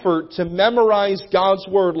the effort to memorize God's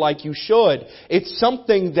Word like you should? It's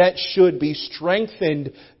something that should be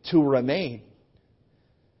strengthened to remain.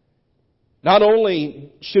 Not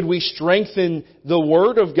only should we strengthen the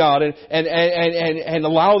Word of God and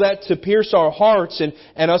allow that to pierce our hearts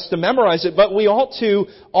and us to memorize it, but we ought to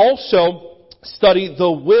also study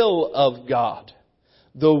the will of God.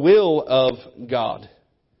 The will of God.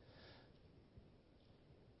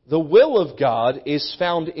 The will of God is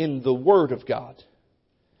found in the Word of God.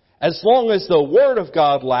 As long as the Word of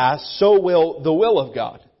God lasts, so will the will of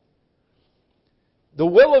God. The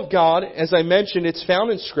will of God, as I mentioned, it's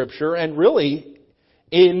found in Scripture, and really,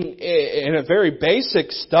 in a very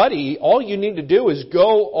basic study, all you need to do is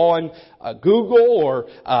go on Google or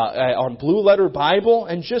on Blue Letter Bible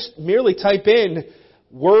and just merely type in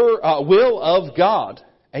will of God.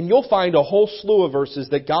 And you'll find a whole slew of verses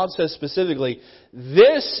that God says specifically,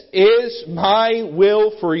 "This is my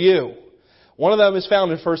will for you." One of them is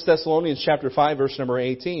found in 1 Thessalonians chapter 5, verse number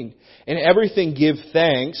 18. "In everything give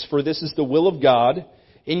thanks, for this is the will of God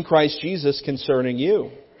in Christ Jesus concerning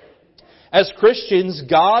you." As Christians,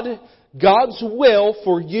 God's will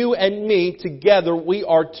for you and me together, we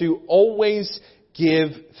are to always give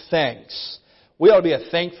thanks. We ought to be a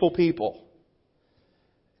thankful people.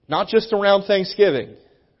 Not just around Thanksgiving,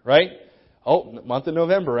 right? Oh, month of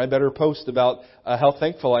November, I better post about how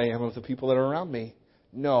thankful I am of the people that are around me.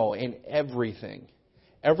 No, in everything.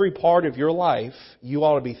 Every part of your life, you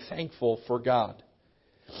ought to be thankful for God.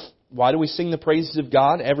 Why do we sing the praises of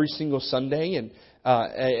God every single Sunday and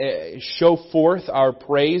show forth our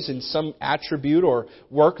praise in some attribute or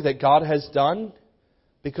work that God has done?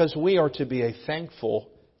 Because we are to be a thankful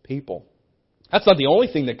people. That's not the only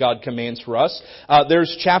thing that God commands for us.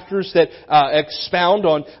 There's chapters that expound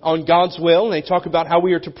on God's will, and they talk about how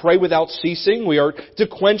we are to pray without ceasing. We are to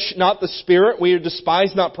quench not the Spirit. We are to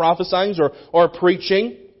despise not prophesying or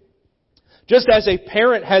preaching. Just as a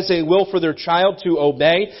parent has a will for their child to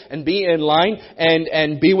obey and be in line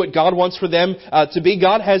and be what God wants for them to be,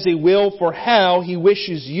 God has a will for how He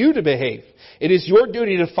wishes you to behave. It is your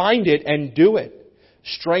duty to find it and do it.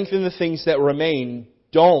 Strengthen the things that remain.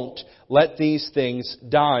 Don't let these things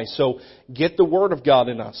die. So get the Word of God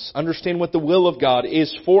in us. Understand what the will of God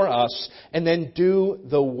is for us. And then do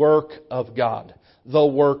the work of God. The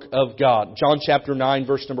work of God. John chapter 9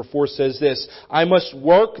 verse number 4 says this, I must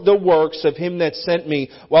work the works of Him that sent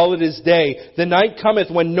me while it is day. The night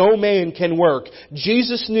cometh when no man can work.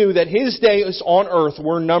 Jesus knew that His days on earth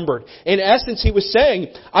were numbered. In essence, He was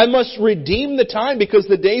saying, I must redeem the time because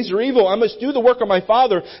the days are evil. I must do the work of my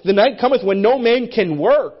Father. The night cometh when no man can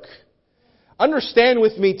work. Understand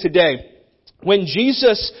with me today, when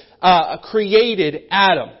Jesus created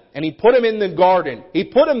Adam and He put him in the garden, He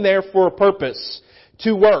put him there for a purpose.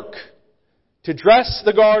 To work, to dress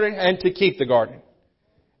the garden, and to keep the garden.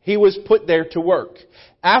 He was put there to work.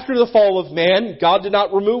 After the fall of man, God did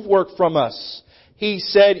not remove work from us. He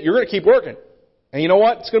said, you're going to keep working. And you know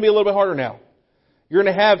what? It's going to be a little bit harder now. You're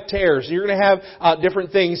going to have tears. You're going to have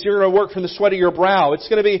different things. You're going to work from the sweat of your brow. It's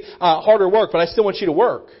going to be harder work, but I still want you to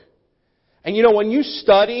work. And you know, when you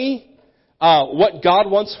study what God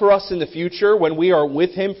wants for us in the future, when we are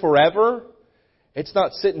with Him forever, it's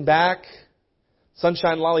not sitting back,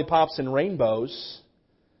 sunshine, lollipops, and rainbows.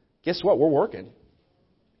 Guess what? We're working.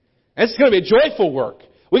 And it's going to be a joyful work.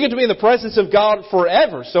 We get to be in the presence of God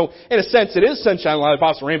forever. So, in a sense, it is sunshine,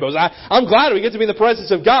 lollipops, and rainbows. I'm glad we get to be in the presence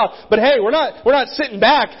of God. But hey, we're not sitting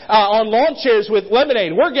back on lawn chairs with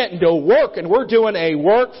lemonade. We're getting to work, and we're doing a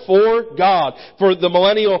work for God for the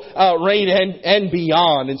millennial reign and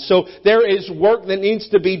beyond. And so, there is work that needs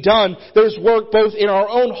to be done. There's work both in our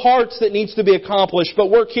own hearts that needs to be accomplished, but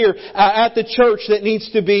work here at the church that needs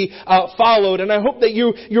to be followed. And I hope that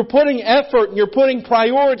you're putting effort and you're putting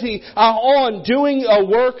priority on doing a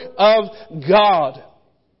work of God.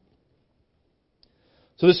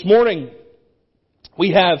 So this morning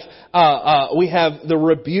we have the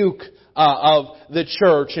rebuke of the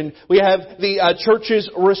church, and we have the church's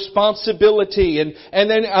responsibility, and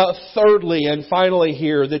then thirdly and finally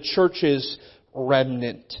here, the church's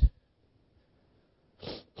remnant.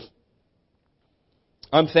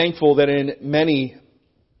 I'm thankful that in many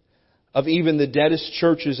of even the deadest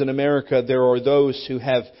churches in America, there are those who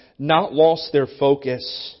have not lost their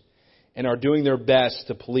focus and are doing their best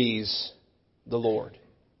to please the Lord.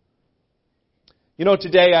 You know,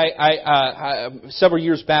 today, several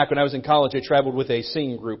years back when I was in college, I traveled with a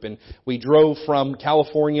singing group, and we drove from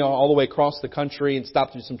California all the way across the country and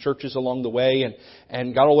stopped at some churches along the way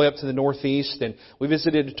and got all the way up to the Northeast. And we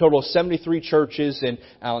visited a total of 73 churches in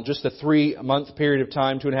just a 3-month period of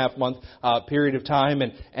time, 2.5-month period of time.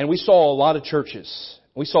 And we saw a lot of churches.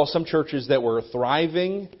 We saw some churches that were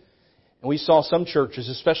thriving, and we saw some churches,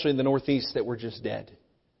 especially in the Northeast, that were just dead.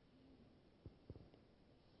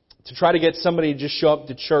 To try to get somebody to just show up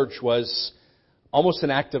to church was almost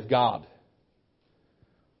an act of God.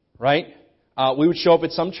 Right? We would show up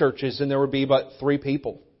at some churches and there would be about 3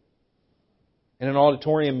 people in an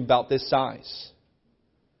auditorium about this size.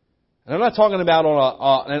 And I'm not talking about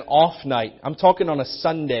on an off night. I'm talking on a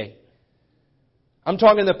Sunday. I'm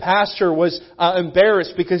talking the pastor was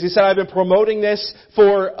embarrassed because he said, I've been promoting this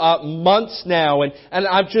for months now, and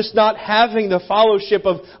I'm just not having the fellowship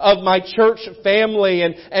of my church family,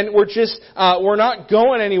 and we're not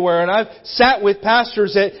going anywhere. And I've sat with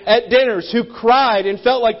pastors at dinners who cried and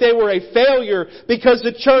felt like they were a failure because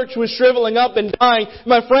the church was shriveling up and dying.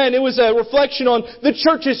 My friend, it was a reflection on the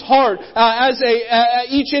church's heart as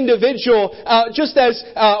each individual, just as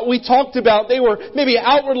we talked about, they were maybe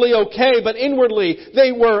outwardly okay, but inwardly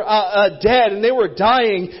they were dead and they were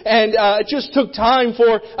dying, and it just took time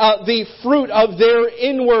for the fruit of their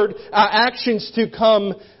inward actions to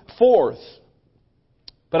come forth.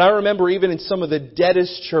 But I remember even in some of the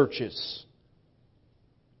deadest churches,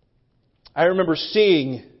 I remember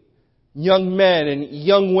seeing young men and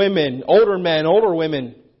young women, older men, older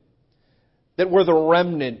women, that were the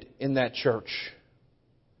remnant in that church.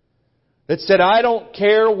 That said, I don't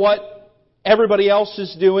care what everybody else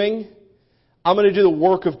is doing. I'm going to do the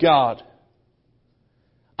work of God.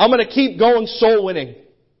 I'm going to keep going soul winning.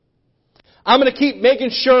 I'm going to keep making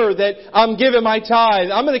sure that I'm giving my tithe.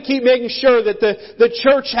 I'm going to keep making sure that the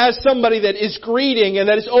church has somebody that is greeting and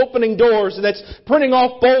that is opening doors and that's printing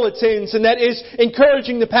off bulletins and that is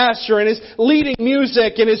encouraging the pastor and is leading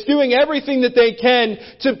music and is doing everything that they can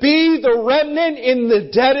to be the remnant in the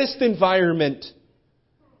deadest environment.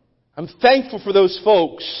 I'm thankful for those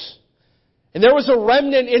folks. And there was a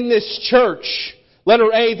remnant in this church,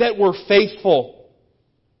 letter A, that were faithful.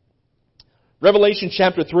 Revelation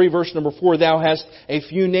chapter 3 verse number 4, Thou hast a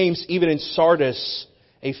few names even in Sardis,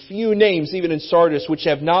 which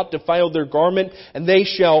have not defiled their garment, and they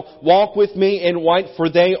shall walk with me in white,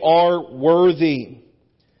 for they are worthy.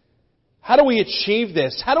 How do we achieve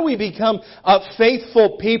this? How do we become a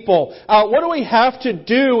faithful people? What do we have to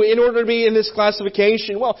do in order to be in this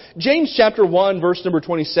classification? Well, James chapter 1 verse number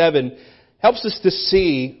 27 helps us to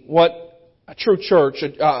see what a true church,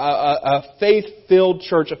 a faith-filled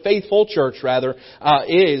church, a faithful church rather,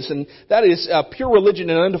 is. And that is pure religion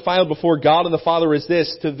and undefiled before God and the Father is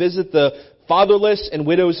this, to visit the fatherless and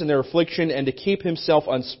widows in their affliction and to keep himself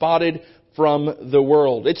unspotted from the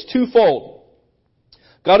world. It's twofold.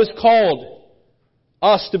 God has called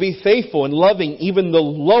us to be faithful and loving even the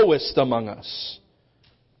lowest among us,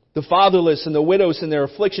 the fatherless and the widows in their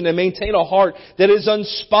affliction, and maintain a heart that is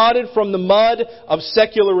unspotted from the mud of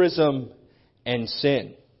secularism and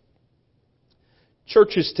sin.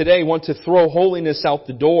 Churches today want to throw holiness out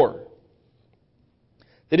the door.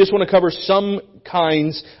 They just want to cover some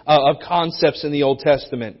kinds of concepts in the Old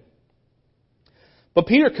Testament. But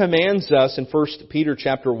Peter commands us in 1 Peter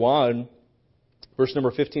chapter 1, verse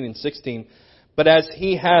number 15 and 16, But as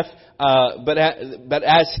he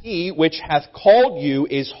which hath called you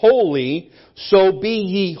is holy, so be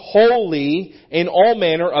ye holy in all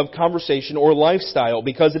manner of conversation or lifestyle,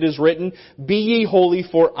 because it is written, Be ye holy,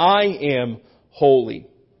 for I am holy.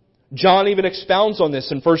 John even expounds on this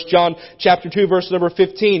in 1 John chapter 2 verse number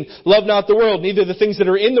 15. Love not the world, neither the things that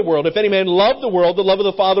are in the world. If any man love the world, the love of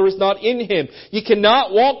the Father is not in him. You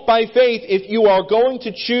cannot walk by faith if you are going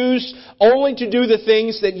to choose only to do the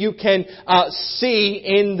things that you can see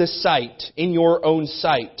in the sight, in your own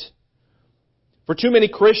sight. For too many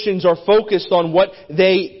Christians are focused on what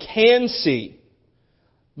they can see.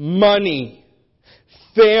 Money,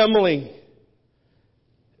 family,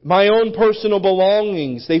 my own personal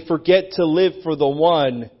belongings. They forget to live for the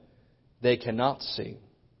one they cannot see.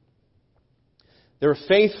 They're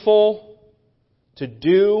faithful to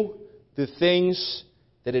do the things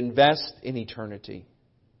that invest in eternity.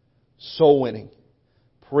 Soul winning,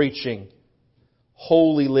 preaching,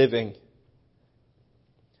 holy living.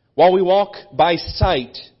 While we walk by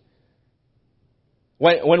sight,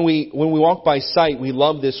 when we walk by sight, we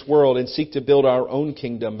love this world and seek to build our own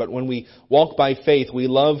kingdom. But when we walk by faith, we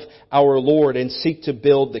love our Lord and seek to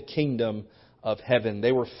build the kingdom of heaven.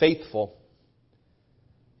 They were faithful.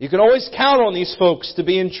 You can always count on these folks to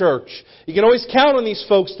be in church. You can always count on these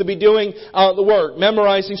folks to be doing the work,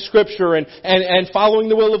 memorizing Scripture and following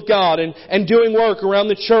the will of God and doing work around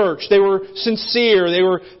the church. They were sincere. They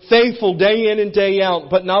were faithful day in and day out.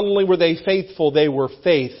 But not only were they faithful, they were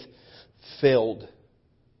faith-filled.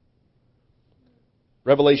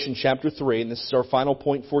 Revelation chapter 3, and this is our final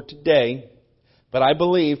point for today, but I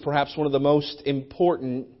believe perhaps one of the most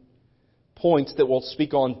important points that we'll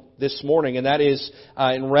speak on this morning, and that is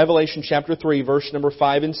in Revelation chapter 3, verse number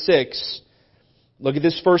 5 and 6. Look at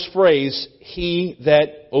this first phrase, He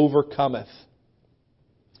that overcometh.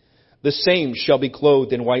 The same shall be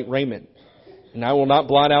clothed in white raiment, and I will not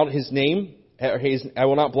blot out his name, I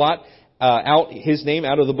will not blot out his name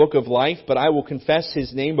out of the book of life, but I will confess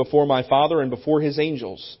his name before my Father and before his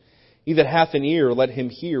angels. He that hath an ear, let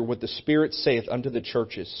him hear what the Spirit saith unto the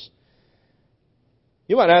churches.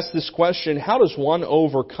 You might ask this question, how does one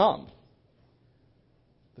overcome?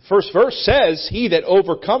 The first verse says, He that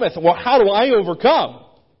overcometh. Well, how do I overcome?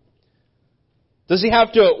 Does he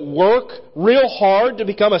have to work real hard to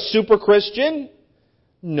become a super Christian?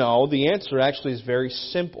 No, the answer actually is very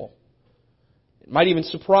simple. It might even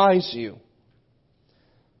surprise you.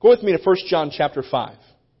 Go with me to 1 John chapter 5.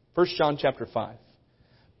 1 John chapter 5.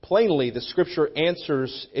 Plainly, the Scripture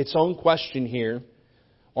answers its own question here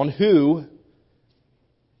on who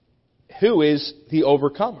is the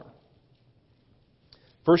overcomer.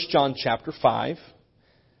 1 John chapter 5.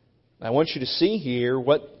 I want you to see here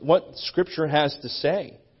what Scripture has to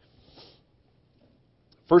say.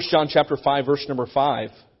 1 John chapter 5, verse number 5.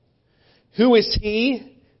 Who is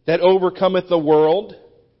he that overcometh the world,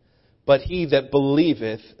 but he that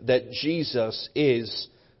believeth that Jesus is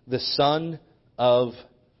the Son of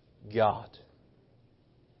God?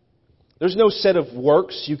 There's no set of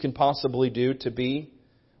works you can possibly do to be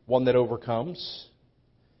one that overcomes.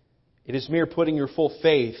 It is mere putting your full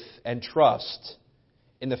faith and trust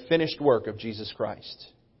in the finished work of Jesus Christ.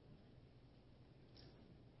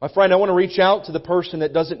 My friend, I want to reach out to the person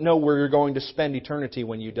that doesn't know where you're going to spend eternity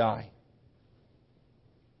when you die.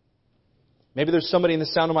 Maybe there's somebody in the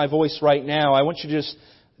sound of my voice right now. I want you to just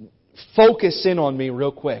focus in on me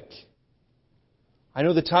real quick. I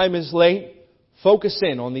know the time is late. Focus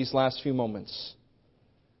in on these last few moments.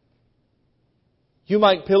 You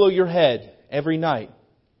might pillow your head every night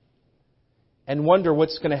and wonder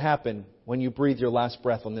what's going to happen when you breathe your last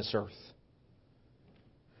breath on this earth.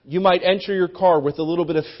 You might enter your car with a little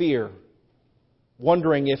bit of fear,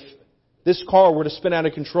 wondering if this car were to spin out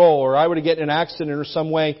of control or I were to get in an accident or some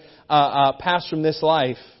way pass from this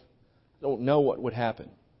life. I don't know what would happen.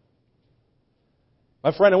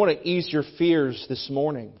 My friend, I want to ease your fears this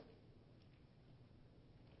morning.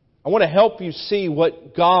 I want to help you see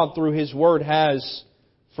what God through His Word has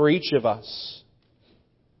for each of us.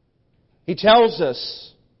 He tells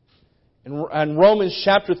us in Romans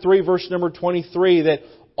chapter 3, verse number 23, that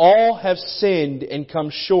all have sinned and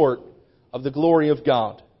come short of the glory of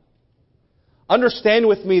God. Understand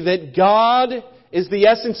with me that God is the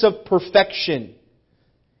essence of perfection.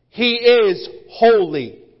 He is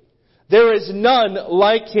holy. There is none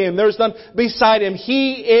like Him. There is none beside Him.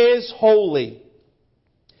 He is holy.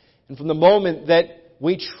 And from the moment that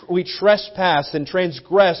we trespassed and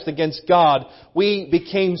transgressed against God, we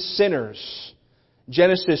became sinners.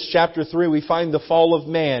 Genesis chapter 3, we find the fall of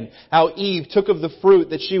man. How Eve took of the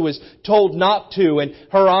fruit that she was told not to, and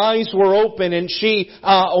her eyes were open, and she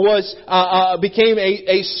became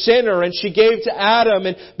a sinner, and she gave to Adam.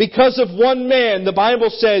 And because of one man, the Bible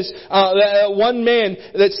says, one man,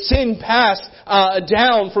 that sin passed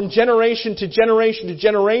down from generation to generation to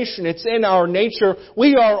generation. It's in our nature.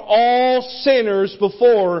 We are all sinners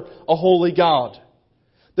before a holy God.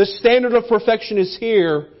 The standard of perfection is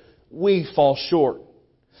here. We fall short.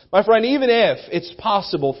 My friend, even if it's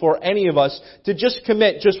possible for any of us to just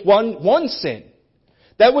commit just one sin,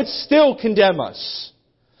 that would still condemn us.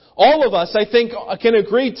 All of us, I think, can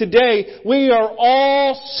agree today, we are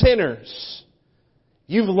all sinners.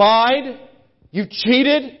 You've lied, you've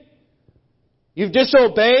cheated, you've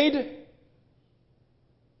disobeyed.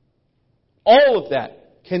 All of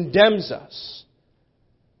that condemns us.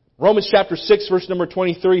 Romans chapter 6, verse number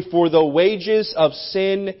 23, for the wages of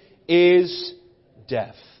sin is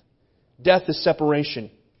death. Death is separation.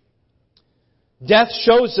 Death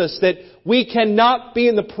shows us that we cannot be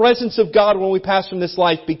in the presence of God when we pass from this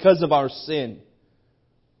life because of our sin.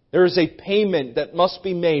 There is a payment that must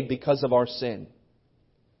be made because of our sin.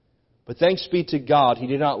 But thanks be to God, He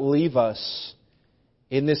did not leave us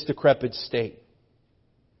in this decrepit state.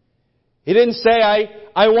 He didn't say,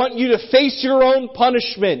 I want you to face your own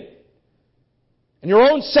punishment and your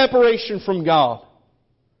own separation from God.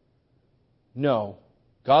 No.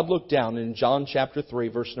 God looked down, and in John chapter 3,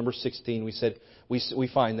 verse number 16, we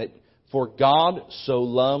find that for God so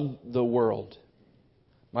loved the world.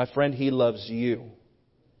 My friend, He loves you.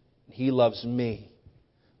 He loves me.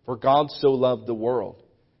 For God so loved the world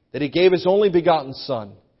that He gave His only begotten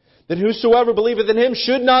Son, that whosoever believeth in Him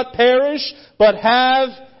should not perish, but have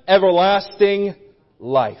everlasting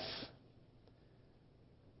life.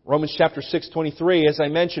 Romans chapter 6:23, as I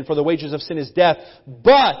mentioned, for the wages of sin is death,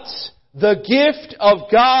 but the gift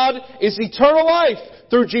of God is eternal life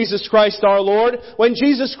through Jesus Christ our Lord. When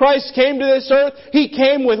Jesus Christ came to this earth, He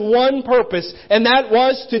came with one purpose, and that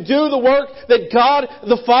was to do the work that God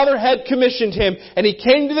the Father had commissioned Him. And He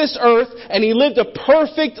came to this earth, and He lived a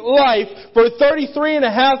perfect life for 33 and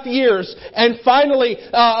a half years. And finally,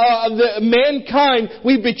 mankind,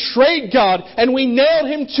 we betrayed God, and we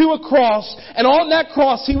nailed Him to a cross. And on that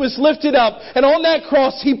cross, He was lifted up. And on that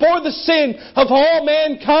cross, He bore the sin of all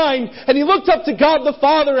mankind. And He looked up to God the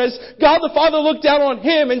Father as God the Father looked down on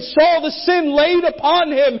Him and saw the sin laid upon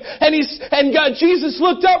Him. And Jesus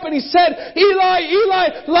looked up and He said, Eli,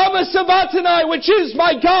 Eli, lama sabachthani, which is,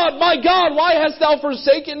 my God, why hast Thou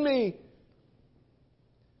forsaken me?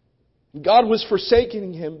 God was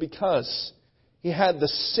forsaking Him because He had the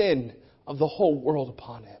sin of the whole world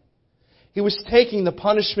upon Him. He was taking the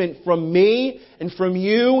punishment from me and from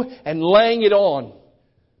you and laying it on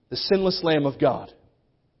the sinless Lamb of God.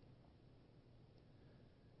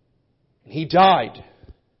 He died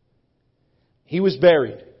He was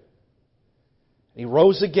buried. He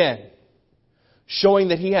rose again, showing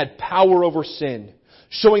that He had power over sin,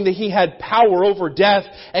 showing that He had power over death,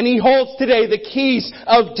 and He holds today the keys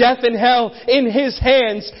of death and hell in His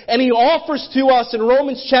hands, and He offers to us in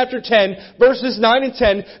Romans chapter 10, verses 9 and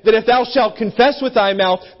 10, that if thou shalt confess with thy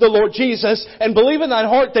mouth the Lord Jesus, and believe in thine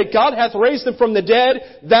heart that God hath raised Him from the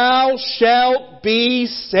dead, thou shalt be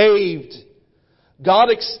saved.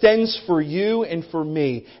 God extends for you and for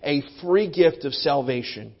me a free gift of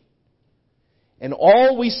salvation. And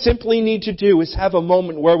all we simply need to do is have a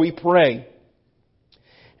moment where we pray.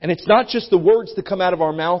 And it's not just the words that come out of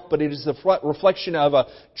our mouth, but it is the reflection of a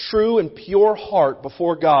true and pure heart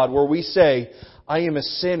before God, where we say, I am a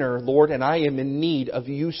sinner, Lord, and I am in need of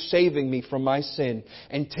You saving me from my sin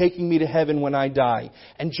and taking me to heaven when I die.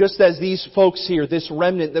 And just as these folks here, this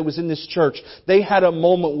remnant that was in this church, they had a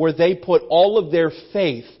moment where they put all of their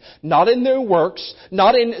faith, not in their works,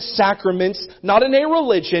 not in sacraments, not in a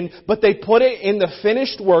religion, but they put it in the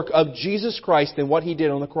finished work of Jesus Christ and what He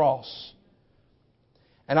did on the cross.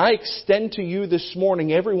 And I extend to you this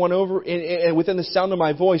morning, everyone within the sound of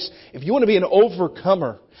my voice, if you want to be an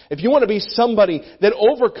overcomer, if you want to be somebody that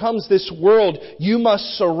overcomes this world, you must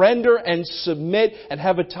surrender and submit and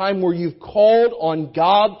have a time where you've called on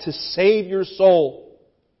God to save your soul.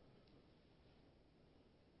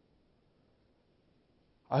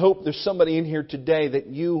 I hope there's somebody in here today that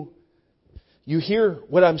you hear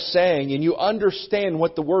what I'm saying and you understand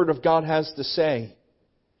what the Word of God has to say.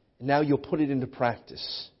 And now you'll put it into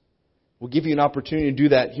practice. We'll give you an opportunity to do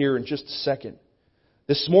that here in just a second.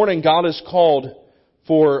 This morning, God has called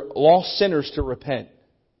for lost sinners to repent.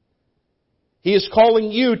 He is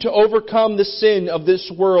calling you to overcome the sin of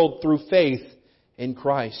this world through faith in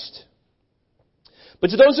Christ.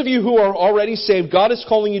 But to those of you who are already saved, God is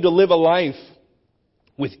calling you to live a life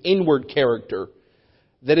with inward character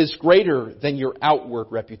that is greater than your outward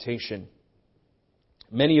reputation.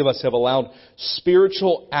 Many of us have allowed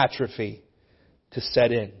spiritual atrophy to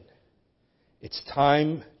set in. It's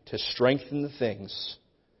time to strengthen the things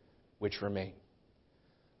which remain.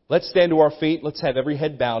 Let's stand to our feet. Let's have every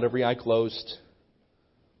head bowed, every eye closed.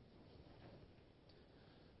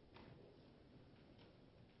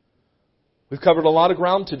 We've covered a lot of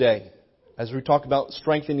ground today as we talk about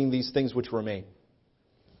strengthening these things which remain.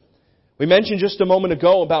 We mentioned just a moment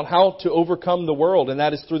ago about how to overcome the world, and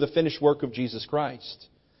that is through the finished work of Jesus Christ.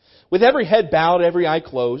 With every head bowed, every eye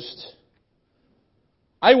closed,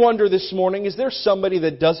 I wonder this morning, is there somebody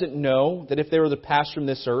that doesn't know that if they were to pass from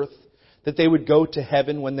this earth, that they would go to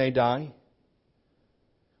heaven when they die?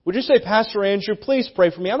 Would you say, Pastor Andrew, please pray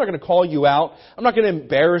for me. I'm not going to call you out. I'm not going to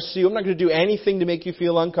embarrass you. I'm not going to do anything to make you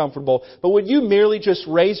feel uncomfortable. But would you merely just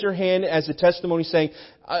raise your hand as a testimony saying,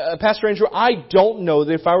 Pastor Andrew, I don't know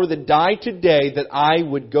that if I were to die today that I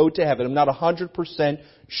would go to heaven. I'm not 100%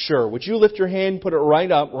 sure. Would you lift your hand, put it right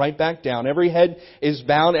up, right back down? Every head is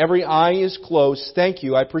bowed. Every eye is closed. Thank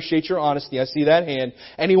you. I appreciate your honesty. I see that hand.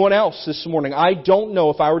 Anyone else this morning? I don't know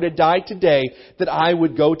if I were to die today that I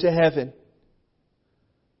would go to heaven.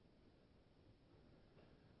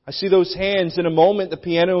 I see those hands. In a moment, the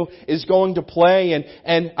piano is going to play,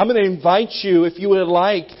 and I'm going to invite you, if you would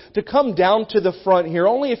like, to come down to the front here,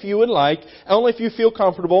 only if you would like, only if you feel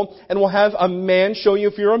comfortable, and we'll have a man show you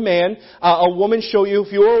if you're a man, a woman show you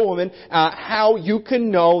if you're a woman, how you can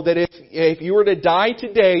know that if you were to die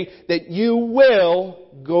today, that you will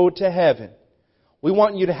go to heaven. We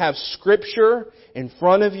want you to have Scripture in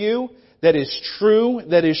front of you that is true,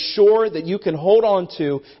 that is sure, that you can hold on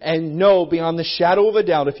to and know beyond the shadow of a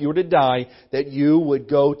doubt if you were to die that you would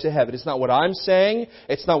go to heaven. It's not what I'm saying.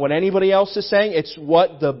 It's not what anybody else is saying. It's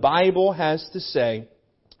what the Bible has to say.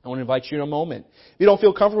 I want to invite you in a moment. If you don't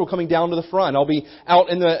feel comfortable coming down to the front, I'll be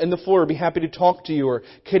out in the floor. I'll be happy to talk to you or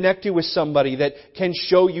connect you with somebody that can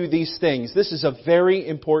show you these things. This is a very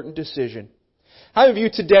important decision. How many of you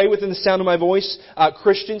today, within the sound of my voice,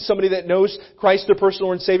 Christian, somebody that knows Christ their personal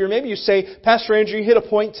Lord and Savior, maybe you say, Pastor Andrew, you hit a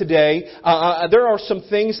point today. There are some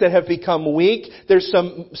things that have become weak. There's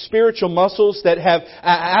some spiritual muscles that have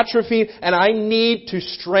atrophied, and I need to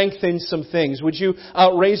strengthen some things. Would you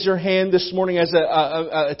raise your hand this morning as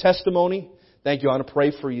a testimony? Thank you. I want to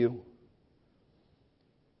pray for you.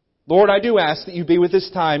 Lord, I do ask that you be with this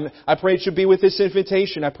time. I pray that you be with this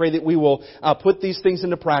invitation. I pray that we will put these things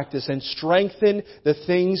into practice and strengthen the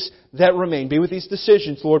things that remain. Be with these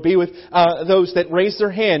decisions, Lord. Be with those that raise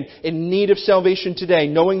their hand in need of salvation today,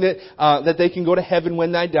 knowing that they can go to heaven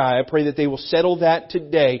when they die. I pray that they will settle that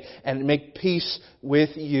today and make peace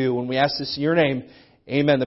with you. And we ask this in your name. Amen.